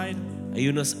hand side, Hay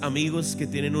unos amigos que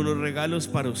tienen unos regalos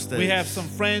para We have ustedes. some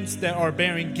friends that are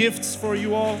bearing gifts for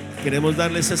you all. Queremos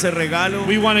darles ese regalo.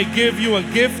 We want to give you a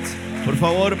gift. Por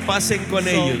favor, pasen con So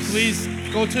ellos. please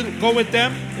go with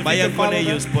them. If Vayan you could con follow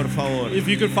ellos, them. por favor. If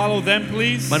you could follow them,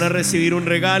 please. Van a recibir un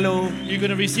regalo. You're going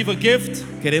to receive a gift.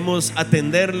 Queremos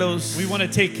atenderlos. We want to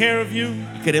take care of you,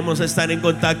 Queremos estar en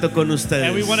contacto con and we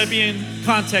ustedes. want to be in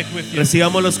contact with you.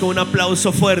 Recibámoslos con un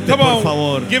aplauso fuerte, Come por on,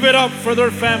 favor. give it up for their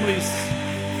families.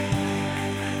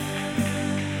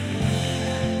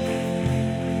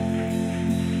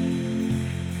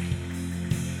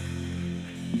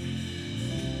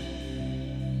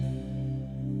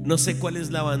 No sé cuál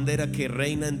es la bandera que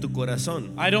reina en tu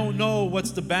corazón. I don't know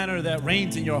what's the banner that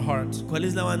reigns in your heart. ¿Cuál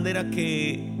es la bandera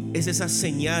que es esa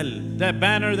señal That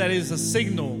banner that is a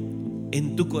signal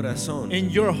en tu corazón? in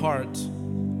your heart.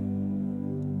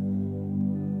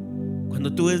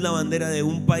 Cuando tú ves la bandera de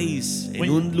un país en When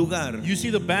un lugar, You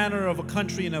see the banner of a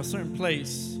country in a certain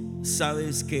place.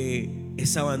 sabes que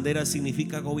esa bandera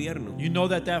significa gobierno. You know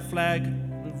that that flag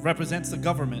represents the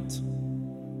government.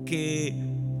 Que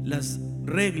las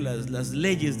reglas, las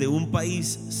leyes de un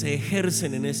país se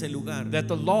ejercen en ese lugar. That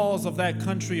the laws of that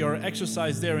country are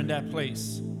exercised there in that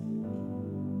place.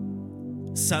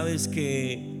 Sabes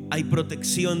que hay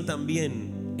protección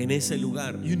también en ese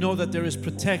lugar. You know that there is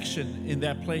protection in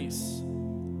that place.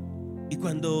 Y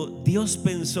cuando Dios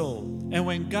pensó And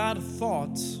when God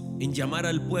thought en llamar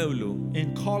al pueblo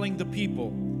in calling the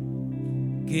people,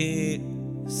 que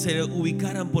se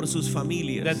ubicaran por sus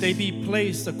familias, that they be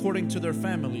placed according to their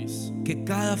families, que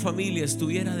cada familia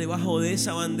estuviera debajo de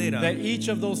esa bandera, that each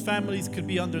of those families could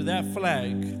be under that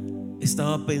flag,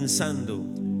 estaba pensando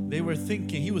he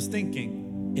was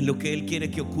thinking en lo que Él quiere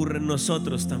que ocurra en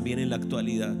nosotros también en la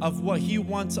actualidad. of what he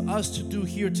wants us to do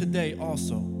here today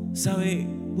also. Sabe,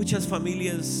 muchas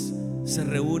familias se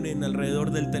reúnen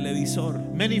alrededor del televisor.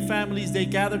 Many families, they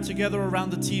gather together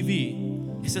around the TV.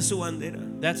 Esa es su bandera.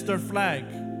 That's their flag.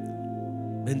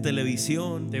 Ven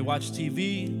televisión, They watch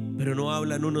TV, pero no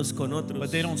hablan unos con but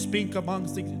otros. they don't speak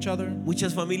amongst each other.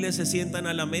 Muchas familias se sientan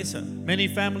a la mesa Many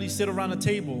families sit around a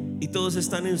table y todos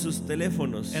están en sus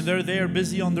teléfonos, and they're there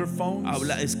busy on their phones.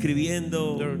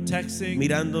 escribiendo, They're texting,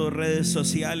 mirando redes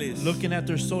sociales. looking at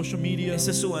their social media.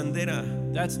 Esa es su bandera,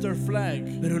 That's their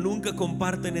flag. pero nunca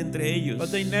comparten entre ellos.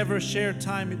 But they never share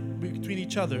time between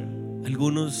each other.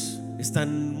 Algunos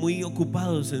están muy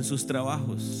ocupados en sus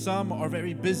trabajos. Some are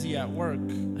very busy at work.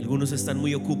 Algunos están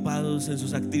muy ocupados en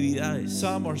sus actividades.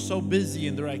 Some are so busy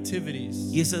in their activities.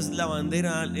 Y esa es la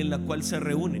bandera en la cual se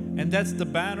reúnen. And that's the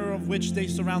banner of which they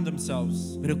surround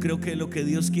themselves. Pero creo que lo que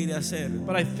Dios quiere hacer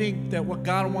But I think that what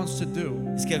God wants to do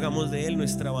es que hagamos de Él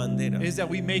nuestra bandera. is that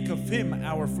we make of Him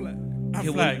our flag. Our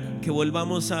Que, flag. que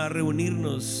volvamos a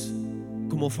reunirnos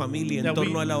como familia en That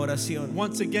torno we a la oración.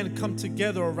 once again come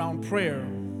together around prayer.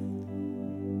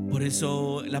 Por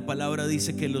eso la palabra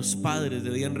dice que los padres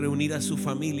debían reunir a su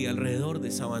familia alrededor de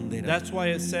esa bandera. That's why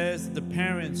it says the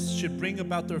parents should bring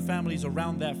about their families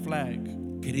around that flag.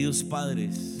 Queridos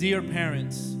padres, Dear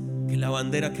parents, que la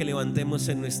bandera que levantemos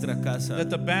en nuestra casa that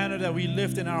the banner that we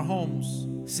lift in our homes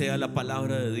sea la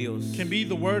palabra de Dios. can be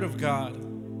the word of God.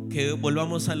 Que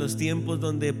volvamos a los tiempos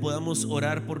donde podamos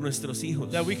orar por nuestros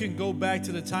hijos, That we can go back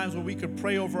to the times where we could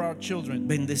pray over our children,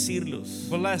 bendecirlos,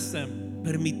 bless them,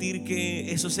 permitir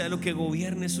que eso sea lo que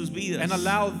gobierne sus vidas. and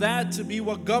allow that to be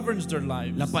what governs their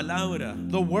lives. La palabra,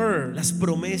 The word, las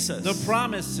promesas. the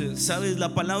promises. Sabes, la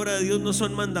palabra de Dios no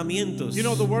son mandamientos You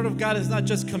know, the word of God is not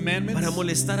just commandments para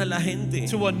molestar a la gente.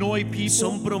 to annoy people.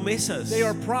 Son promesas. They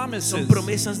are promises. Son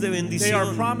promesas de They are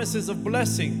bendición promises of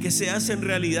blessing que se hacen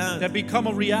realidad. that become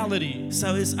a reality.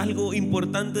 Sabes, algo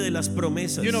importante de las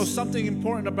promesas You know, something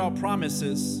important about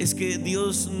promises es que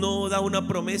Dios no da una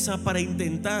promesa para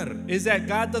intentar. is that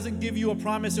God doesn't give you a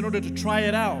promise in order to try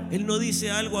it out. Él no dice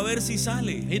algo a ver si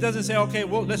sale. He doesn't say, okay,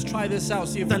 well, let's try this out,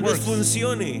 see if Tal it vez works.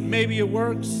 funcione. Maybe it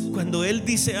works. Cuando Él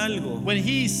dice algo, When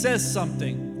He says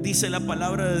something, dice la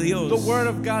palabra de the Dios Word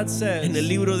of God says en el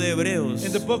libro de Hebreos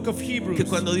in the book of Hebrews que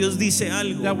cuando Dios dice that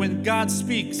algo, when God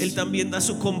speaks, Él también da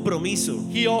su compromiso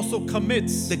He also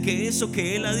commits de que eso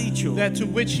que Él ha dicho that to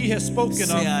which He has spoken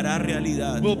se of hará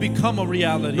realidad. will become a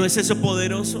reality. ¿No es eso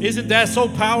poderoso? Isn't that so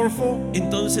powerful?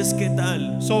 Entonces, ¿qué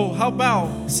tal So how about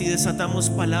si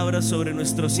desatamos palabras sobre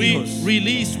nuestros we hijos?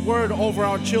 release word over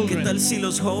our ¿Qué children? tal si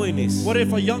los jóvenes What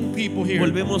if a young people here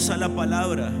volvemos a la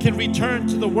palabra can return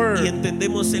to the y word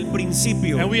entendemos el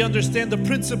principio and we understand the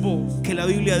principles? que la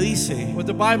Biblia dice What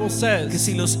the Bible que says,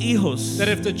 si los hijos that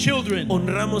if the children,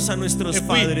 honramos a nuestros if we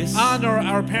padres, honor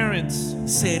our parents,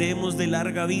 seremos de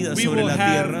larga vida we sobre will la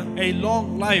have tierra? a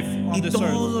long life on y this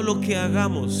earth. todo lo que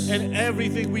hagamos And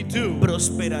everything we do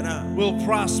prosperará. will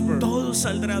prosper. Todo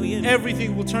saldrá bien.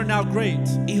 Everything will turn out great.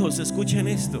 Hijos, escuchen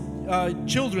esto.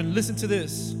 Children, listen to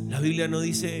this. La Biblia no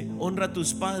dice honra a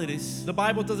tus padres The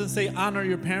Bible doesn't say honor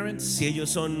your parents si ellos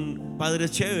son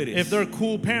padres chéveres, if they're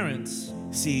cool parents,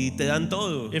 si te dan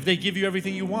todo, if they give you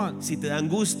everything you want, si te dan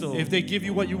gusto, if they give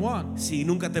you what you want, si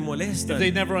nunca te if molestan,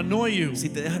 they never annoy you, si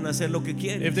te dejan hacer lo que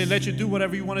if they quieres. let you do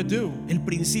whatever you want to do. El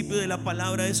principio de la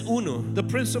palabra es uno. The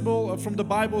principle from the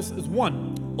Bible is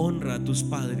one. Honra a tus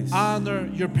padres. Honor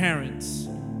your parents.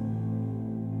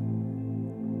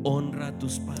 Honra a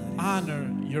tus padres. Honor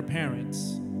your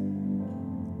parents.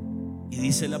 Y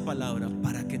dice la palabra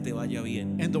para que te vaya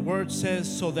bien. And the word says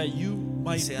so that you Y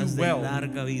might seas do de well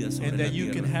larga vida sobre and la that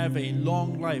you can tierra. have a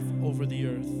long life over the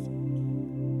earth.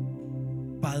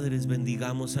 Padres,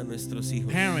 bendigamos a nuestros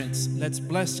hijos. Parents, let's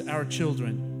bless our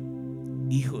children.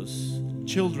 Hijos,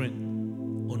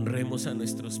 Children, honremos a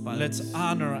nuestros let's padres.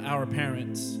 honor our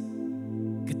parents.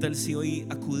 ¿Qué tal si hoy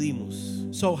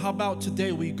acudimos So how about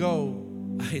today we go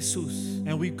a Jesús,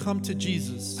 and we come to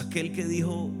Jesus, aquel que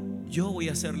dijo, yo voy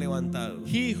a ser levantado?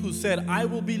 He who said, I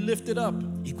will be lifted up,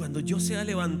 Y cuando yo sea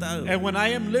levantado, and when I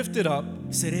am lifted up,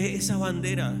 seré esa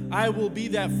bandera I will be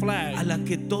that a flag la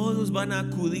que todos van a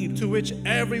acudir, to which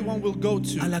everyone will go a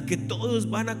to, la que todos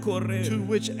van a correr. to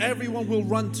which everyone will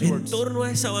run En towards. torno a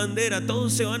esa bandera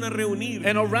todos se van a reunir,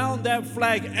 And around that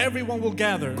flag, everyone will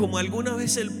gather. como alguna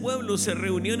vez el pueblo se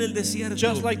reunió en el desierto,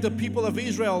 Just like the people of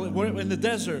Israel were in the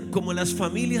desert. como las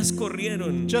familias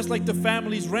corrieron, Just like the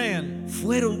families ran.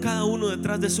 fueron cada uno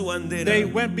detrás de su bandera. They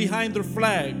went behind their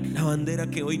flag. La bandera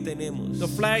que hoy tenemos The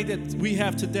flag that we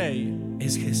have today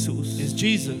es Jesús, is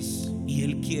Jesus. y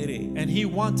Él quiere And He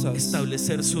wants us.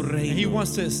 establecer su And He reino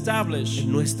wants to establish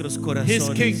en nuestros His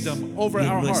corazones kingdom over y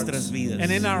en our nuestras hearts vidas.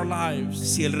 and in our lives.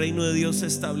 Si el reino de Dios se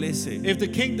establece If the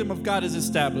kingdom of God is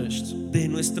established de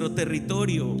nuestro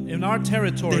territorio, in our de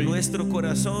territory, nuestro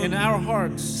corazón, in our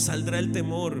hearts, saldrá el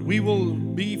temor, we will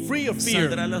be free of fear.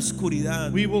 saldrá la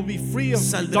oscuridad, We will be free of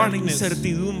saldrá la darkness.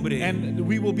 incertidumbre, And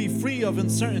we will be free of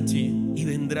uncertainty. y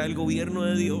vendrá el gobierno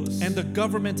de Dios And the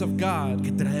government of God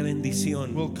que trae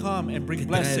bendición, will come and bring que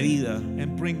trae blessing vida,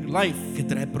 and bring life que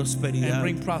trae and prosperidad.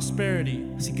 bring prosperity.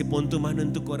 Así que pon tu mano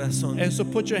en tu corazón And so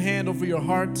put your hand over your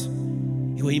heart,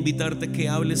 y voy a invitarte que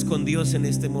hables con Dios en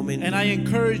este momento. and I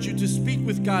encourage you to speak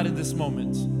with God in this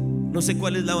moment. No sé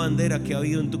cuál es la bandera que ha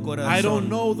habido en tu I don't corazón,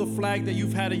 know the flag that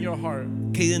you've had in your heart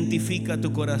que identifica tu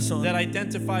corazón. that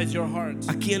identifies your heart.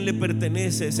 ¿A quién le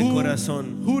pertenece ese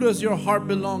corazón? Who does your heart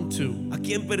belong to? ¿A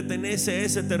quién pertenece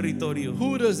ese territorio?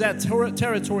 Who does that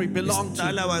territory belong ¿Está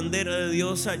to? la bandera de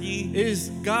Dios allí? Is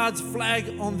God's flag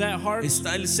on that heart?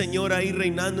 ¿Está el Señor ahí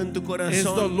reinando en tu Is the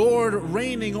corazón? Lord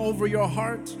reigning over your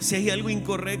heart? Si hay algo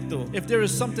incorrecto, If there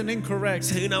is something incorrect,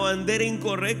 si hay una bandera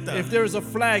incorrecta, if there is a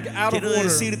flag out of quiero order,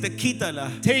 decirte,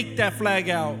 quítala. take that flag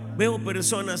out. Veo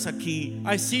personas aquí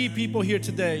I see people here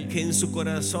today que en su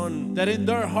corazón that in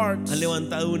their hearts han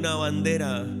levantado una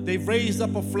bandera they've raised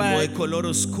up a como de flag. color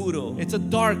oscuro, It's a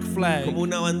dark flag. como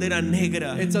una bandera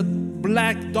negra. It's a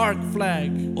black, dark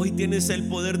flag. Hoy tienes el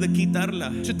poder de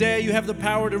quitarla, Today you have the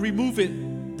power to remove it,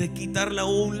 de quitarla a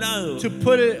un lado, to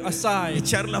put it aside,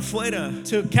 echarla fuera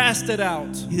to cast it out,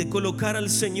 y de colocar al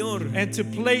Señor, and to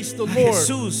place the a Lord,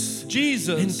 Jesús, en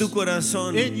Jesus, tu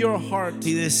corazón in your heart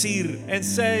y decir, and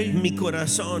say, mi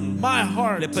corazón my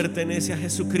heart le pertenece a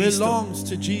Jesucristo. belongs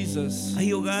to Jesus. Hay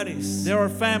hogares There are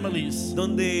families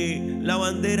donde la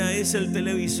bandera es el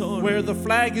televisor, where the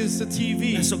flag is the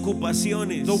TV, las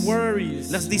ocupaciones, the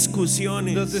worries, las the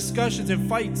discusiones, discussions and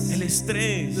fights, el the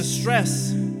estrés.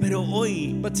 stress. Pero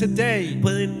hoy But today,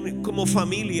 pueden como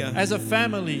familia as a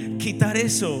family, quitar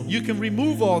eso you can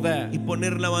remove all that y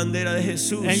poner la bandera de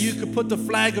Jesús and you can put the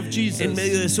flag of en Jesus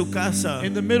medio de su casa,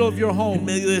 in the middle of your en home,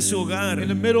 medio de su hogar, in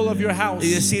the middle of your house, y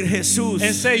decir, Jesús,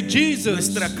 and say, Jesus,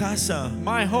 nuestra casa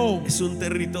my home es un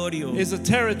territorio is a que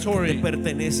territory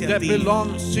pertenece a that ti.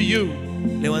 belongs to you.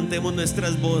 Levantemos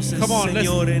nuestras voces, Come on, let's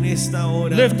Señor, en esta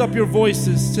hora. Lift up your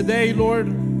voices. Today, Lord,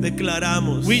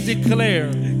 Declaramos we declare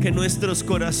que nuestros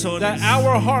corazones, that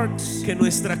our hearts, que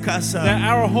nuestra casa that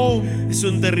our home es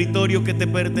un territorio que te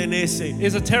pertenece.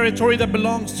 is a territory that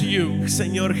belongs to you.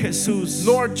 Señor Jesús,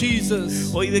 Lord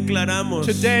Jesus, hoy declaramos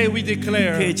today we que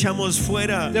declare echamos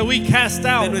fuera that we cast de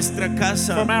out nuestra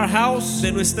casa, from our house,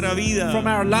 de nuestra vida, from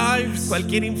our lives,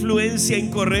 cualquier influencia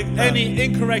incorrecta. any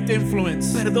incorrect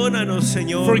influence. Perdónanos,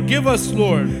 Señor, Forgive us,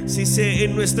 Lord, si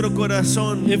en nuestro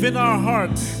corazón if in our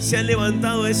hearts se han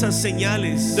levantado esas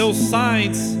señales those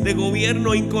signs de gobierno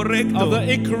of incorrecto,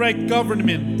 the incorrect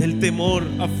government, del temor,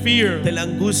 of fear, de la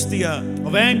angustia,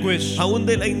 of anguish, aún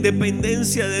de la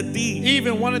independencia de ti.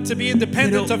 even wanted to be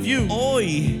independent Pero of you.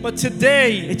 hoy But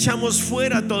today, echamos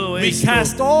fuera todo we esto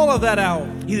cast all of that out.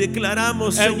 y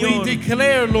declaramos, And we Señor,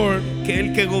 declare, Lord, que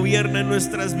el que gobierna en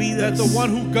nuestras that vidas the one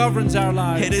who governs our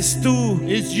lives eres tú,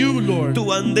 is you, Lord. tu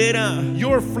bandera,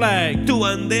 Your flag, tu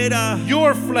bandera,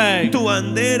 your flag, tu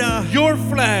bandera your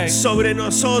flag sobre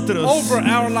nosotros over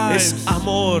our lives es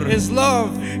amor. is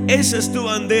love. Esa es tu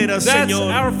bandera, That's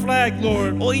Señor. our flag,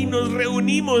 Lord. Hoy nos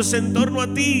reunimos en torno a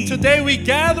ti, Today we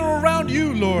gather around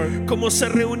you, Lord, como se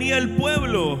reunía el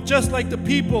pueblo, just like the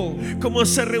people, como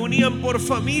se reunían por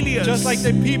familias. just like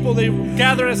the people, they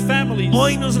gather as families.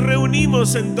 Hoy nos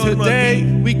reunimos en torno a Today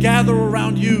ti, we gather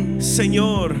around you,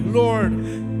 Señor. Lord.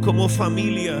 Como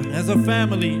familia As a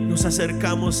family, nos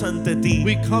acercamos ante ti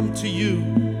we come to you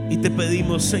y te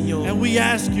pedimos, Señor, and we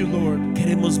ask you, Lord,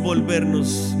 queremos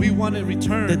volvernos we want to de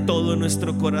return. todo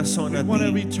nuestro corazón We a want to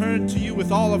ti. return to you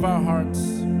with all of our hearts.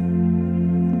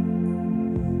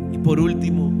 Y por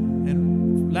último,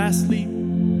 And lastly,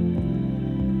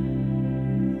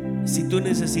 si tú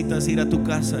necesitas ir a tu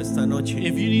casa esta noche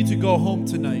if you need to go home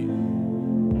tonight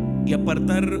y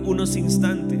apartar unos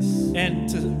instantes and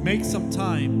to make some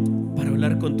time para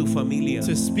hablar con tu familia,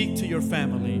 to speak to your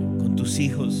family, con tus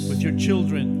hijos, with your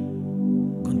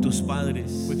children, con tus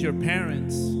padres, with your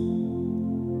parents,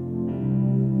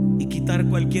 y quitar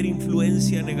cualquier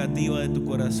influencia negativa de tu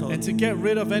corazón, and to get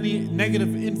rid of any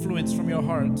negative influence from your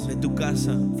heart, de tu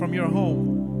casa, from your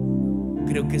home,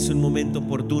 creo que es un momento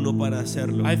oportuno para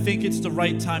hacerlo. I think it's the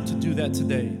right time to do that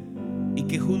today. Y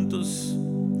que juntos,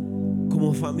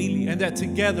 como familia, And that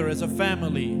together as a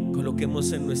family,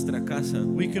 coloquemos en nuestra casa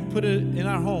we can put it in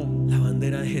our home, la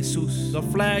bandera de Jesús the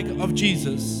flag of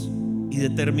Jesus, y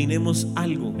determinemos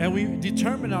algo. and we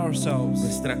determine ourselves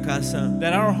Nuestra casa,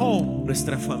 that our home,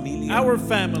 nuestra familia, our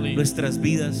family, nuestras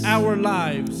vidas our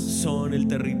lives son el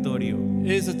territorio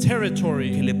is a que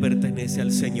territory le pertenece al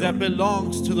that Señor.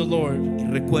 belongs to the Lord. Y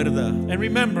recuerda, And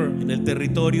remember, en el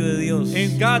territorio de Dios,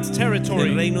 in God's en el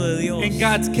territory, reino de Dios, in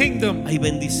God's kingdom, hay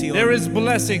bendición, there is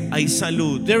blessing, hay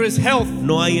salud, there is health,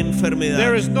 no hay there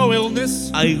enfermedad, is no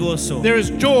illness, hay gozo, there is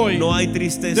joy, no hay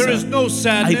tristeza, there is no hay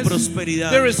sadness,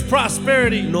 prosperidad, there is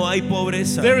prosperity, no hay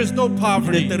pobreza. there is no En el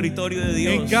poverty. territorio de In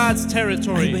Dios God's hay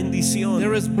territory, bendición,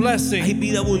 there is hay blessing,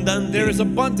 vida abundante. there is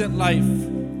abundant life.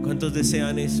 ¿Cuántos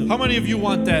desean eso? How many of you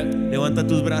want that? Levanta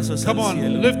tus brazos Come al on,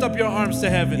 cielo lift up your arms to y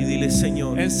heaven dile,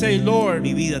 Señor, and say, Lord,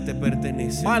 mi vida te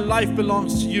pertenece, my life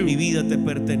belongs to mi you. vida te My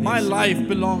pertenece, life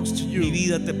belongs to mi you.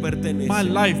 vida te pertenece, My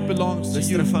life belongs to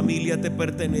nuestra you. familia te My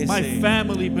pertenece,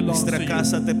 family belongs nuestra to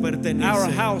casa you. te Our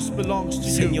pertenece. house belongs to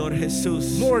you. Señor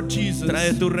Jesús, Lord Jesus,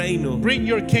 trae tu reino, bring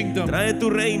your kingdom. trae tu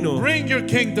reino, Bring your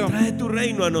kingdom. trae tu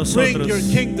reino a Bring nosotros, your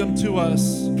kingdom to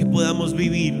us, que podamos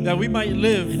vivir that we might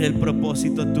live en el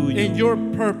propósito tuyo. in your Te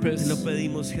lo purpose.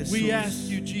 pedimos, Jesús, We ask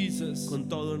you, Jesus, con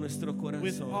todo nuestro with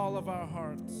corazón. all of our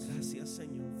hearts.